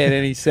in my head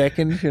any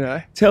second.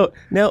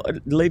 Now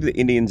leave the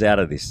Indians out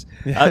of this.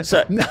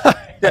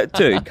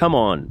 Dude, come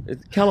on,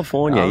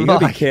 California. You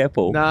got to be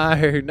careful. No,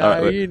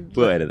 right,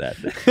 we'll edit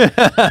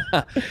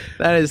that.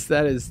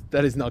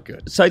 that is not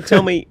good. So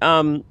tell me,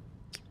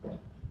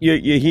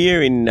 you're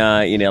here in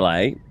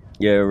LA.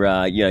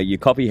 Your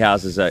coffee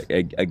houses are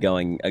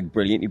going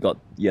brilliant. You've got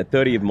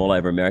 30 of them all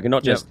over America,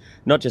 not just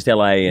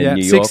LA and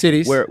New York. 6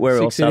 cities. Where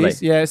else are they?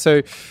 Yeah,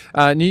 so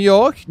New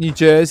York, New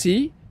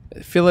Jersey,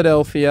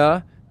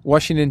 Philadelphia,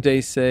 Washington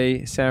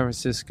D.C., San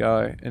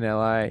Francisco, and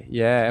LA.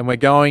 Yeah, and we're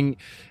going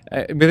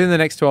within the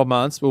next 12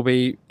 months. We'll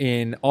be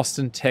in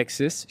Austin,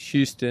 Texas,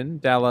 Houston,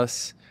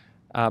 Dallas,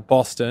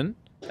 Boston,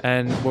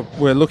 and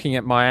we're looking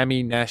at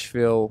Miami,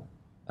 Nashville,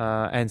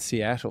 and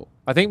Seattle.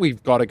 I think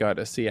we've got to go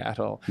to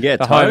Seattle. Yeah,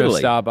 the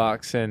totally. home of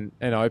Starbucks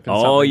and open.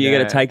 Oh, you're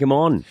going to take them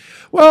on.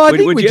 Well, I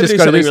think we would you just do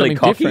got to something do really something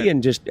coffee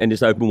different. and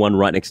just open one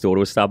right next door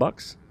to a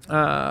Starbucks?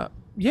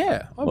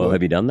 Yeah.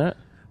 Have you done that?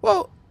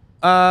 Well,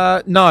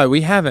 no,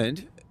 we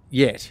haven't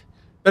yet.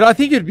 But I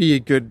think it'd be a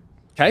good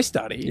case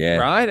study,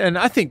 right? And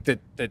I think that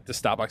the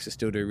Starbucks will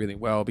still do really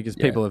well, because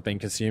people have been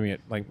consuming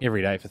it like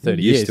every day for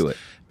 30 years. Used to it.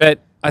 But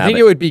I think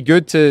it would be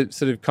good to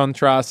sort of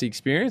contrast the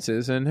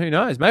experiences, and who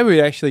knows, maybe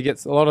we'd actually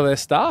get a lot of their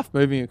staff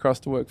moving across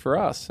to work for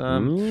us.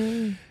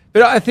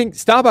 But I think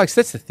Starbucks,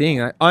 that's the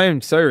thing. I am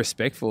so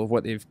respectful of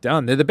what they've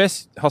done. They're the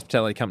best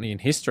hospitality company in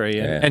history.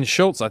 And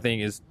Schultz, I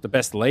think, is the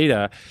best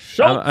leader.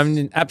 I'm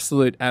in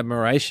absolute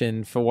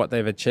admiration for what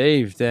they've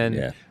achieved.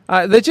 And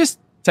they're just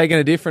taking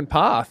a different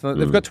path.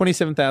 They've got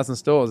 27,000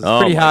 stores. It's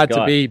pretty hard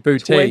to be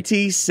boutique.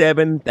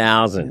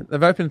 27,000.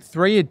 They've opened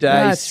 3 a day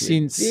That's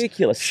since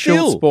ridiculous.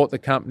 Schultz bought the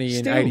company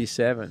in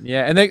 87.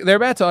 Yeah, and they're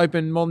about to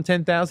open more than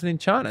 10,000 in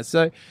China.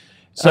 So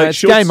it's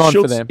Schultz, game on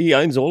for them. He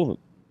owns all of them.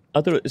 I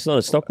thought it's not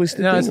a stock listed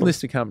thing? No, it's a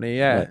listed company,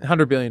 right.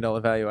 $100 billion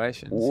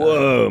valuation.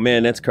 Whoa,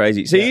 man, that's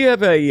crazy. So you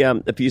have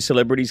a few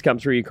celebrities come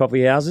through your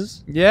coffee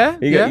houses? Yeah,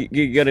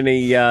 You got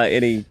any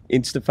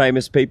Insta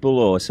famous people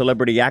or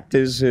celebrity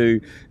actors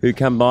who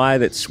come by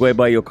that swear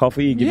by your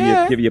coffee?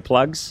 Give you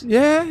plugs?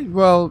 Yeah,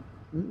 well,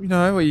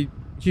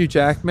 Hugh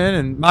Jackman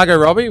and Margot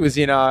Robbie was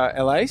in our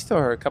LA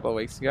store a couple of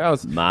weeks ago. I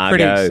was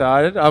pretty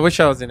excited. I wish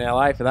I was in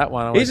LA for that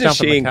one. Isn't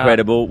she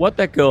incredible? What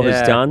that girl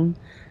has done.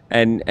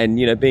 And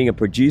being a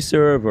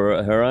producer of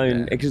her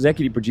own,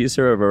 executive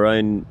producer of her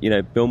own,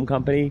 film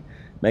company,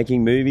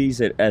 making movies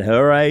at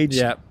her age.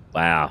 Yeah.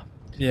 Wow.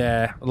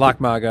 Yeah, I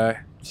like Margot.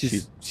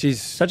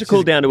 She's such a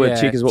cool, down-to-earth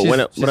chick as well.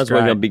 When I was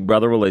working on Big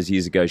Brother all those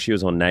years ago, she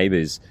was on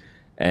Neighbours,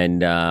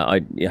 and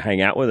I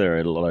hang out with her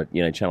at a lot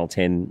of Channel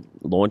 10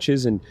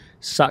 launches, and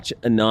such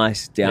a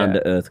nice,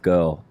 down-to-earth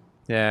girl.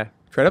 Yeah,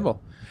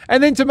 incredible.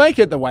 And then to make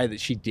it the way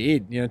that she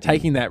did,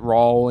 taking that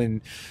role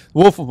in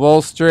Wolf of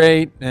Wall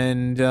Street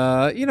and,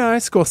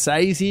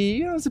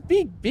 Scorsese, it was a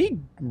big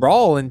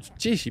role. And,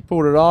 gee, she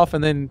pulled it off,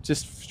 and then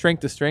just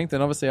strength to strength.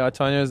 And obviously,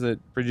 Itonia is the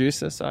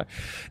producer. So,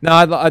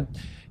 no,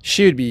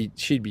 she'd be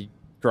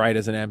great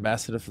as an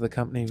ambassador for the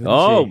company.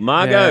 Oh, she?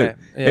 Margot,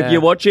 if you're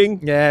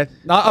watching. Yeah.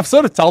 No, I've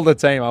sort of told the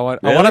team I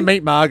want to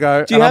meet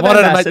Margot. Do you have I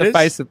wanted to make ambassadors? the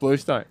face of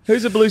Bluestone.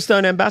 Who's a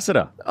Bluestone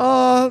ambassador?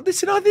 Oh,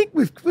 listen, I think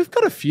we've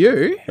got a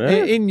few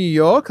in New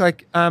York.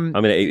 Like, I'm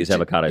going to eat this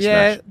avocado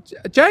smash.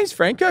 James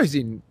Franco's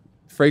in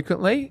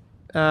frequently.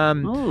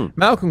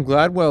 Malcolm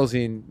Gladwell's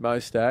in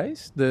most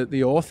days,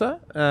 the author.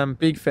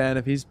 Big fan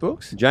of his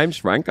books. James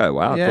Franco,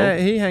 wow, Yeah,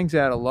 cool. he hangs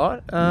out a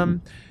lot.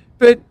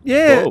 But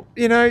yeah, Cool.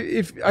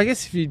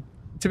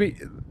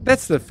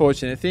 That's the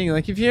fortunate thing.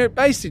 Like if you're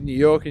based in New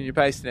York and you're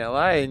based in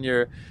LA and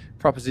your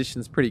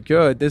proposition's pretty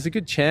good, there's a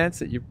good chance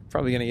that you're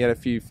probably going to get a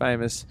few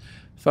famous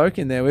folk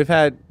in there. We've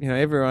had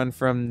everyone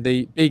from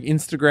the big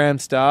Instagram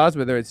stars,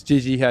 whether it's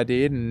Gigi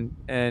Hadid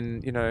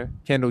and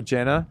Kendall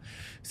Jenner,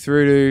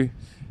 through to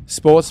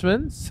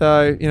sportsmen.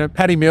 So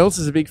Paddy Mills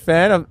is a big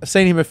fan. I've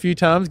seen him a few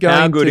times.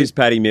 How good is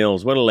Paddy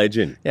Mills? What a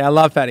legend. Yeah, I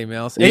love Paddy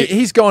Mills.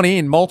 He's gone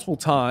in multiple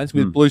times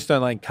with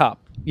Bluestone Lane Cup.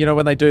 When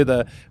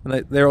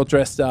they're all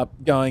dressed up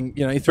going,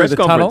 through Press the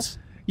tunnel. conference.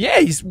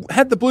 Yeah, he's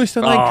had the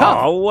Bluestone Lane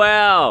Cup. Oh,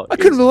 wow. I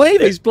couldn't believe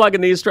it. He's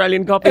plugging the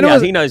Australian copy And it out.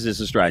 was- He knows this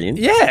Australian.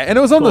 Yeah, and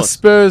it was on the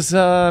Spurs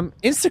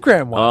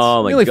Instagram once.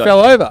 Oh, my Nearly God. fell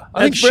over.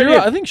 I That's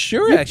brilliant. think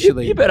Shura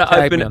actually. You better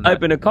tagged me on that.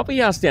 open a copy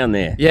house down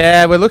there.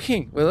 Yeah, we're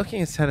looking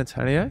at San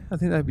Antonio. I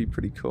think that'd be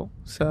pretty cool.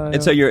 So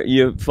And so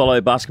you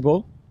follow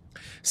basketball?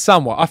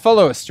 somewhat. I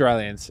follow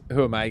Australians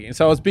who are making.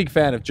 So I was a big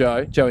fan of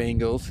Joey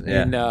Ingles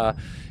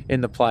in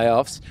the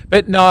playoffs.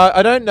 But no,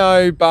 I don't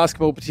know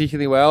basketball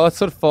particularly well. I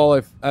sort of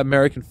follow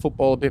American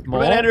football a bit more.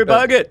 What about Andrew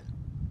but- Bogut?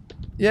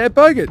 Yeah,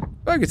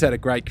 Bogut's had a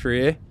great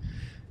career.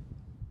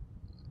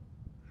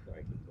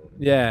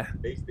 Yeah.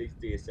 These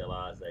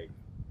DSLRs,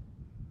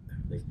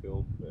 they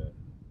film for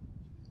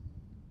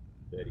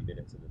 30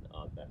 minutes and then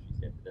battery's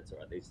dead. But that's all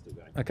right. These still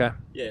going. Okay.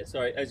 Yeah.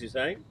 Sorry. As you're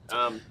saying.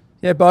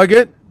 Yeah,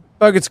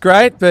 Bogut's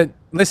great, but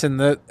listen,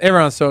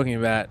 everyone's talking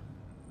about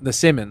the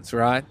Simmons,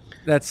 right?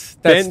 That's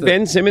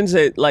Ben Simmons.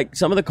 Like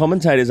some of the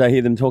commentators, I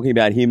hear them talking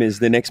about him as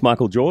the next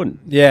Michael Jordan.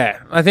 Yeah,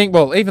 I think.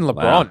 Well, even LeBron.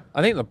 Wow.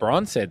 I think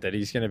LeBron said that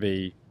he's going to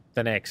be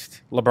the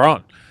next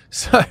LeBron.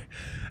 So,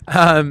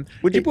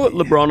 Would you put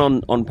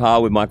LeBron on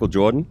par with Michael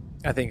Jordan?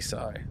 I think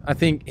so. I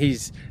think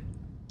he's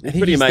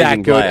pretty he's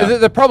amazing that good. player.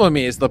 The problem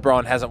is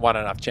LeBron hasn't won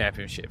enough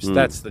championships.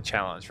 That's the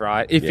challenge,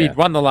 right? If he'd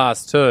won the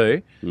last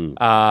two,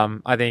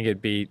 I think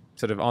it'd be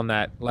sort of on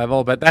that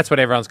level. But that's what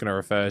everyone's going to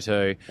refer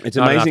to. It's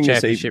Not amazing enough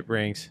to see championship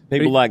rings.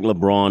 People like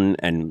LeBron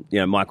and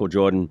Michael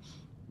Jordan,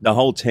 the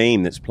whole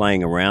team that's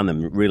playing around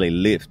them really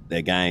lift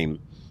their game.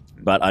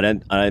 But I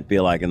don't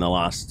feel like in the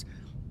last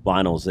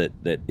finals that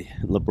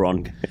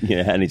LeBron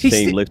and his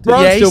team lifted.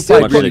 LeBron He still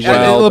played much pretty of the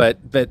well, show.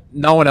 but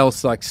no one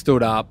else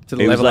stood up to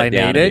the He was level they let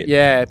down a needed. bit,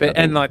 Yeah, I think.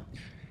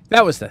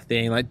 That was the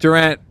thing. Like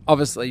Durant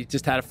obviously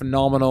just had a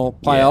phenomenal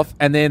playoff,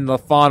 and then the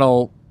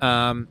final.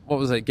 What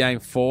was it? Game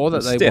 4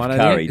 that they Steph won.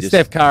 Curry It.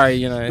 Steph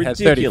Curry, had ridiculous.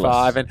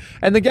 35,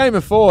 and the game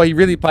before he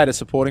really played a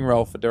supporting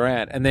role for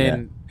Durant, and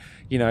then.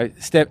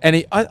 Steph,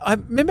 and I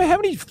remember how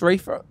many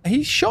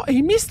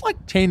he missed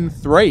like 10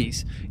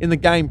 threes in the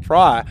game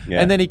prior.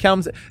 Yeah. And then he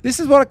comes, this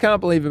is what I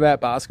can't believe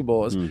about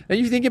basketball is that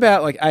you think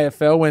about like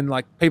AFL when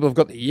like people have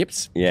got the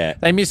yips, Yeah.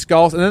 they miss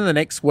goals. And then the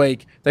next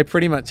week they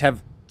pretty much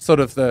have sort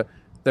of the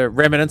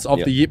remnants of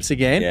the yips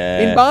again.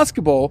 Yeah. In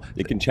basketball,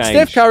 It can change.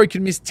 Steph Curry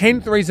could miss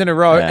 10 threes in a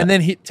row Yeah. and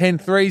then hit 10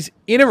 threes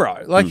in a row.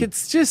 Like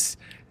it's just...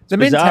 The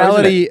bizarre,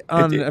 mentality isn't it?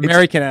 on It's-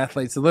 American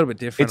athletes is a little bit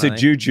different. It's a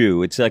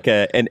juju. It's like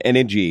an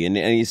energy. And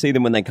you see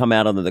them when they come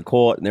out onto the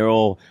court and they're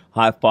all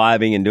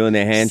high-fiving and doing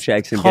their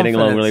handshakes and getting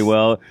along really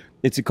well.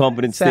 It's a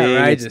confidence It's thing.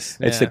 outrageous,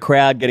 It's yeah. the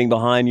crowd getting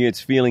behind you.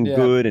 It's feeling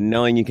good and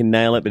knowing you can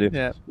nail it. But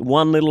if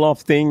one little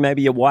off thing,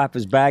 maybe your wife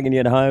is bagging you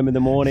at home in the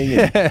morning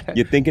and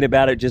you're thinking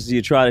about it just as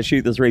you try to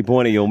shoot the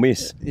three-pointer, you'll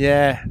miss.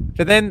 Yeah,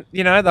 but then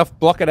they'll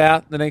block it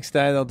out the next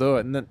day. They'll do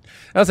it, and that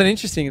was an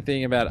interesting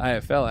thing about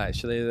AFL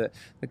actually.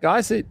 The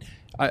guys that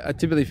I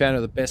typically found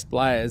are the best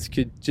players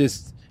could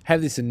just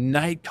have this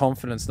innate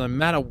confidence, no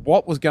matter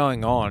what was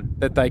going on,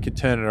 that they could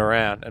turn it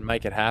around and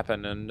make it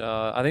happen. And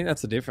I think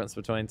that's the difference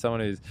between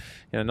someone who's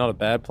not a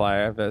bad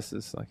player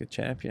versus like a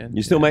champion.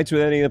 You still mates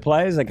with any of the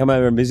players? They come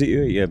over and visit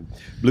you at your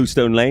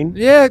Bluestone Lane?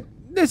 Yeah,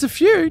 there's a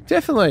few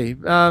definitely.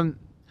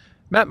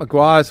 Matt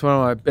Maguire's one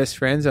of my best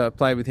friends. I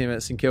played with him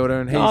at St Kilda,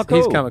 and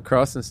he's come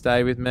across and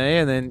stayed with me.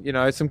 And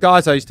then some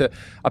guys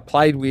I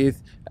played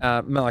with,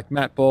 like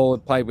Matt Ball,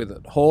 had played with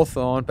at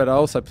Hawthorn, but I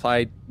also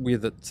played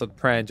with at sort of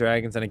Prairie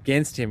Dragons and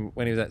against him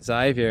when he was at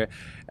Xavier.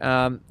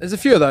 There's a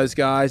few of those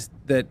guys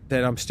that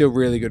I'm still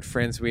really good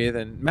friends with,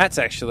 and Matt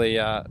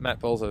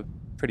Ball's a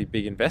pretty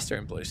big investor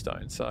in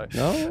Bluestone, so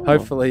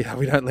hopefully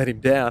we don't let him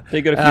down. So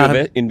you got a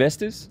few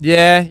investors?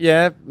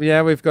 Yeah.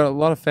 We've got a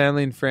lot of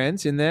family and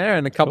friends in there,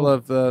 and a couple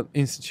of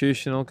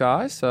institutional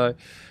guys. So,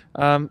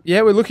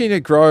 we're looking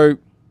to grow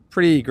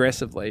pretty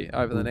aggressively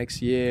over the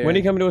next year. When are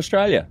you coming to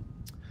Australia?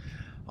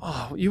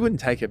 Oh, you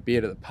wouldn't take a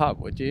beer to the pub,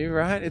 would you?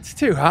 Right? It's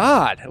too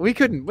hard. We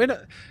couldn't.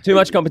 Too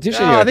much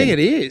competition. I think it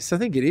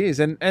is.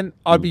 And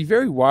I'd be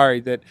very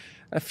worried that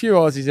a few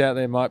Aussies out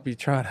there might be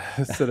trying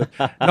to sort of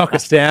knock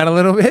us down a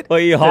little bit. Well,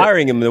 you're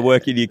hiring them to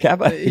work in your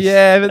cafe.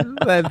 Yeah,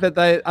 but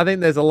I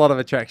think there's a lot of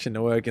attraction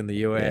to work in the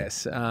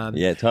US.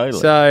 Yeah,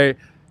 totally. So,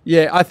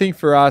 Yeah, I think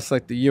for us,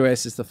 like the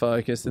US is the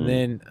focus, and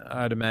then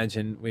I'd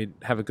imagine we'd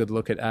have a good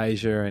look at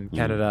Asia and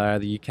Canada,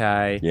 the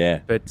UK. Yeah.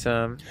 But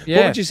What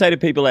would you say to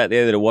people out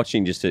there that are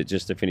watching, just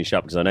to finish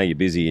up, because I know you're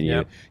busy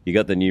and you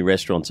got the new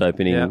restaurants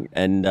opening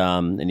and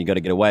you got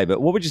to get away.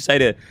 But what would you say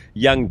to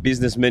young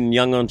businessmen,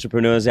 young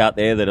entrepreneurs out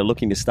there that are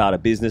looking to start a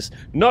business,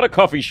 not a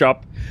coffee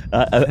shop,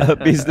 a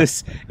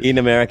business in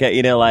America,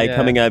 in LA,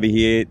 coming over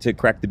here to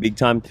crack the big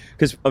time?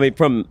 Because I mean,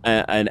 from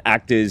an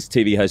actor's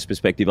TV host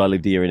perspective, I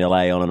lived here in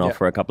LA on and off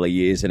for a couple of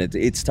years, and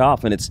it's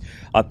tough, and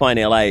I find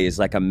LA is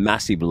like a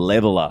massive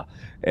leveler.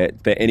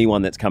 For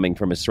anyone that's coming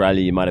from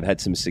Australia, you might have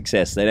had some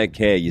success. They don't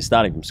care. You're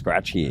starting from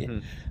scratch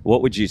here.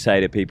 What would you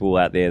say to people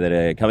out there that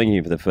are coming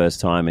here for the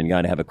first time and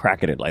going to have a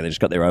crack at it? Like they just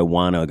got their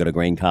O1 or got a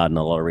green card in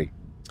a lottery.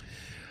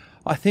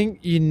 I think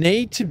you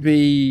need to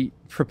be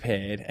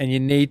prepared and you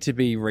need to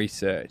be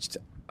researched.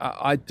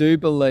 I do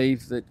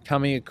believe that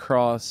coming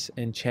across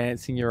and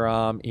chancing your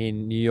arm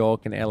in New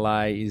York and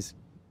LA is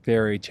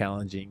very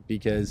challenging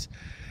because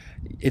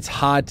it's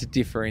hard to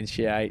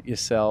differentiate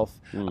yourself.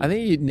 I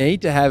think you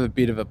need to have a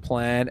bit of a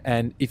plan,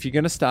 and if you're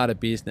going to start a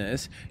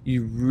business,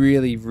 you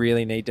really,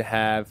 really need to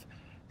have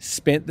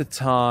spent the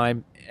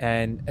time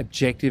and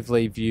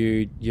objectively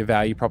viewed your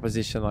value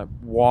proposition. Like,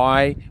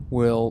 why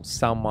will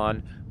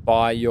someone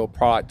buy your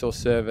product or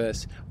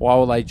service? Why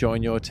will they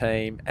join your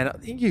team? And I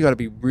think you've got to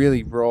be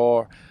really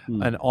raw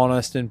and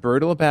honest and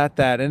brutal about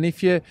that. And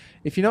if you're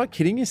not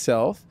kidding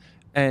yourself,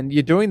 and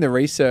you're doing the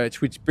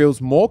research, which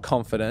builds more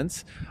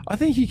confidence, I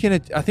think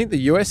the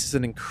US is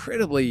an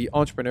incredibly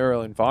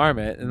entrepreneurial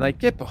environment, and they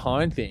get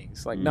behind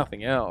things like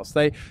nothing else.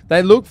 They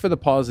look for the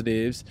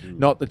positives,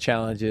 not the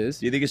challenges.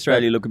 Do you think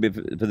Australia look a bit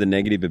for the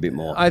negative a bit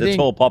more? I the think,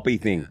 tall poppy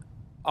thing.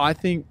 I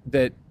think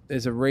that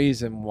there's a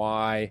reason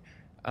why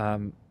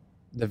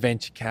the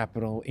venture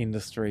capital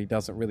industry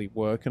doesn't really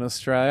work in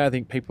Australia. I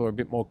think people are a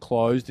bit more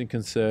closed and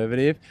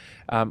conservative,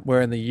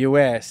 where in the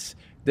US,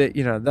 that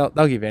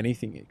they'll give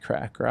anything a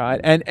crack,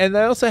 right? And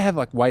they also have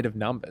like weight of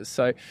numbers.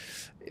 So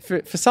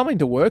for something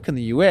to work in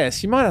the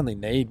US, you might only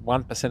need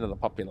 1% of the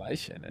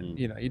population, and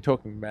you're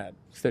talking about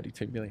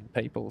 32 million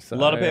people. So a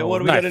lot of people. What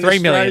do we got in 3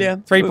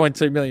 Australia?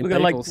 3.2 million we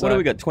got people. what do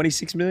we got?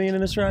 26 million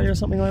in Australia or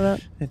something like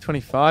that? Yeah,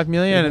 25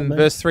 million and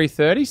verse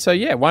 330. So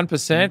 1%,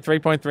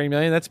 3.3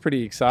 million. That's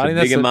pretty exciting. It's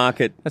a bigger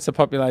market. That's the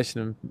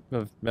population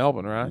of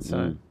Melbourne, right?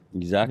 So.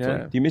 Exactly.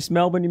 Yeah. Do you miss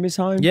Melbourne? You miss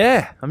home?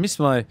 Yeah, I miss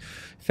my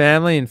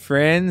family and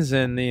friends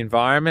and the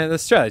environment.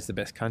 Australia's the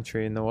best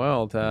country in the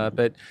world,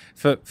 but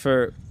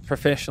for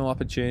professional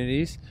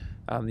opportunities,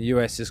 the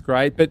US is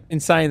great. But in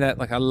saying that,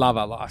 like, I love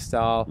our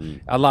lifestyle.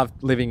 I love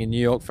living in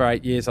New York for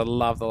 8 years. I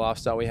love the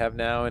lifestyle we have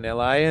now in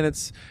LA,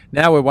 and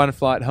now we're one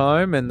flight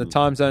home, and the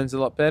time zone's a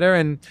lot better.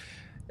 And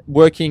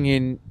working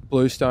in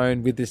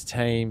Bluestone with this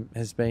team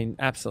has been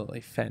absolutely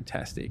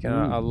fantastic, and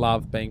I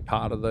love being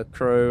part of the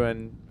crew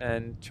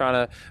and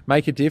trying to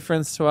make a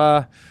difference to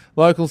our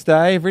locals'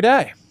 day every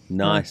day.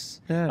 Nice.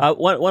 Yeah.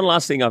 One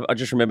last thing I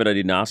just remembered I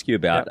didn't ask you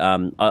about.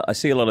 I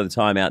see a lot of the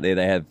time out there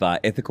they have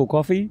ethical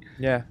coffee.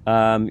 Yeah.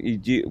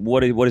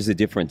 What is the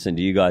difference, and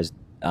do you guys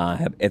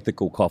have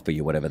ethical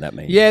coffee or whatever that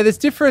means? Yeah, there's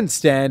different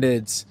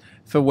standards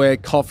for where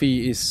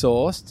coffee is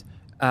sourced,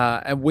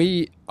 and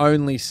we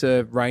only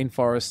serve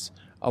Rainforest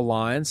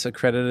Alliance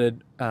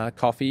accredited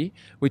coffee,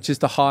 which is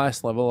the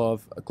highest level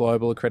of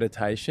global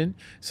accreditation.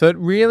 So it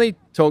really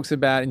talks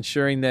about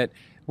ensuring that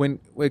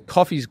where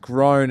coffee's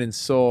grown and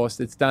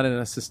sourced, it's done in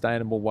a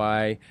sustainable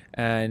way.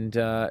 And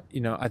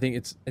I think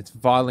it's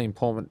vitally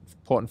important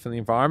for the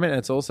environment, and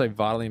it's also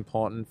vitally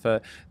important for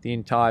the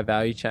entire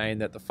value chain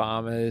that the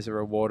farmers are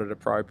rewarded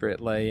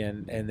appropriately,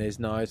 and there's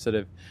no sort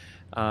of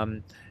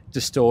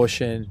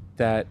distortion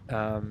that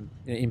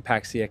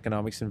impacts the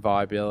economics and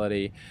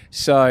viability.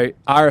 So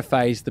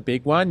RFA is the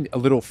big one, a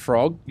little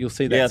frog. You'll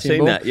see that I've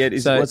symbol. seen that. Yeah,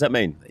 what does that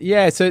mean?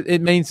 Yeah, so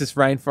it means it's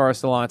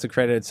Rainforest Alliance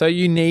accredited. So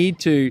you need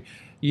to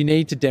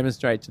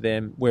demonstrate to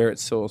them where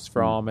it's sourced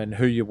from and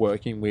who you're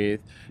working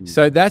with.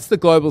 So that's the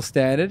global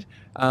standard.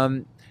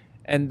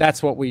 And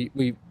that's what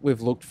we've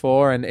looked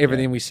for, and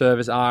everything we serve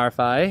is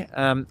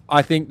RFA.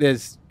 I think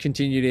there's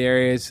continued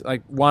areas,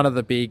 like one of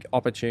the big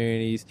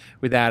opportunities,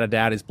 without a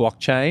doubt, is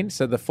blockchain.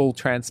 So the full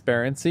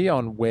transparency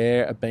on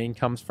where a bean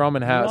comes from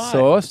and how it's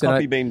sourced.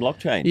 Coffee bean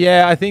blockchain.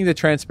 Yeah, I think the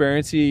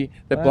transparency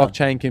that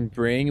blockchain can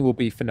bring will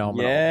be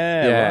phenomenal.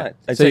 Yeah. Right.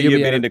 And so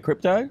you've been into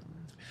crypto?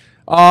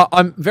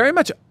 I'm very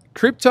much...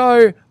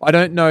 Crypto, I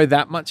don't know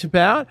that much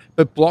about,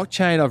 but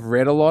blockchain I've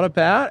read a lot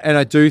about, and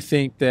I do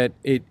think that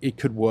it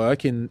could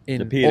work in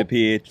the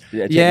peer-to-peer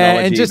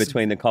technology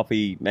between the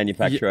coffee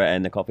manufacturer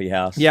and the coffee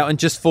house. Yeah, and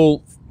just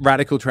full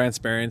radical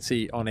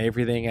transparency on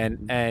everything,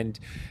 and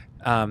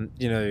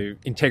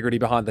integrity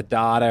behind the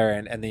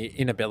data and the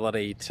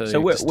inability to. So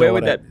where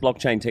would that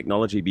blockchain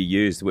technology be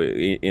used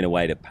in a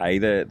way to pay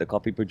the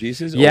coffee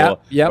producers? Or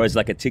is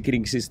like a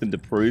ticketing system to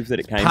prove that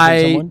it came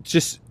from someone?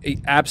 Just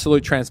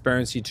absolute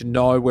transparency to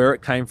know where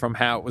it came from,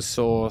 how it was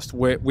sourced,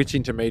 which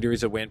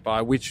intermediaries it went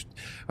by,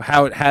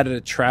 how did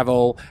it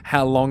travel,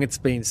 how long it's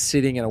been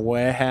sitting in a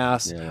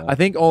warehouse. Yeah. I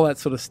think all that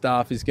sort of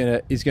stuff is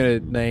gonna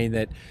mean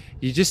that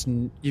you've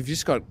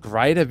just got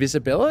greater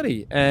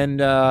visibility,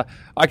 and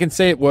I can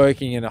see it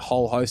working in a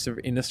whole host of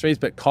industries,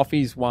 but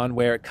coffee's one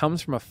where it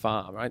comes from a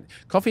farm, right?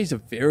 Coffee's a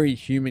very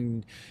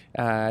human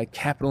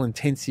capital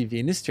intensive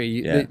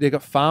industry. They've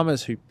got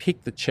farmers who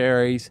pick the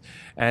cherries,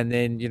 and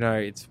then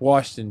it's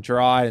washed and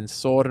dried and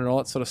sorted and all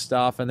that sort of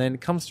stuff, and then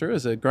it comes through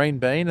as a green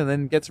bean and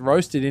then gets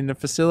roasted in a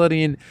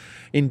facility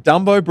in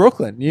Dumbo,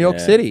 Brooklyn, New York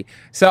City.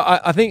 So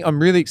I think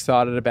I'm really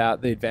excited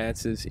about the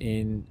advances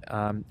in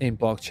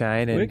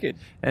blockchain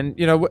and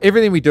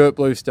everything we do at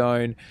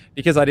Bluestone.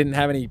 Because I didn't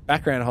have any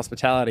background in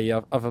hospitality,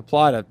 I've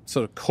applied a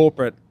sort of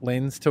corporate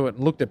lens to it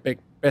and looked at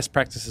best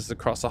practices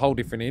across a whole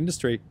different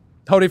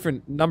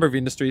number of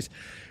industries.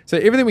 So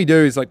everything we do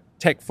is like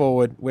tech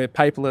forward. We're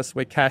paperless,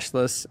 we're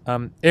cashless,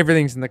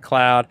 everything's in the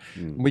cloud.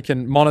 We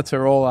can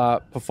monitor all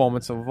our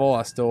performance of all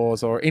our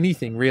stores or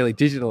anything really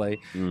digitally.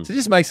 So it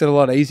just makes it a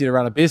lot easier to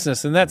run a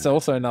business. And that's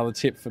also another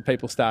tip for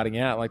people starting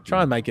out. Like,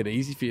 try and make it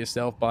easy for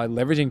yourself by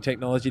leveraging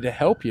technology to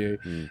help you.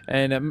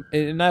 And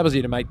it enables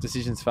you to make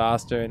decisions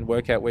faster and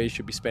work out where you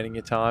should be spending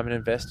your time and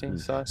investing.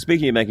 So,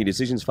 speaking of making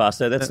decisions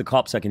faster, that's the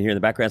cops I can hear in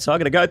the background. So I'm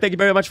going to go. Thank you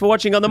very much for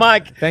watching On The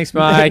Mic. Thanks,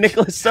 Mike.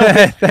 Nicholas.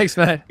 Thanks,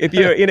 mate. If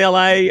you're in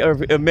LA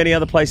or many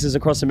other places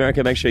across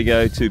America, make sure you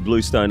go to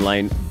Bluestone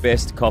Lane.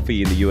 Best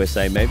coffee in the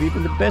USA, maybe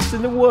even the best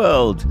in the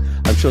world.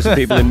 I'm sure some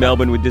people in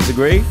Melbourne would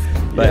disagree,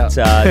 but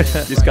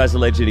this guy's a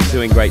legend. He's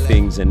doing great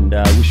things, and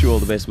wish you all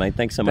the best, mate.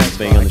 Thanks so much for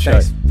being on the show.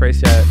 Thanks.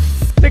 Appreciate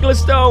it. Nicholas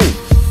Stone.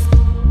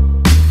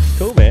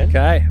 Cool, man.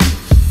 Okay.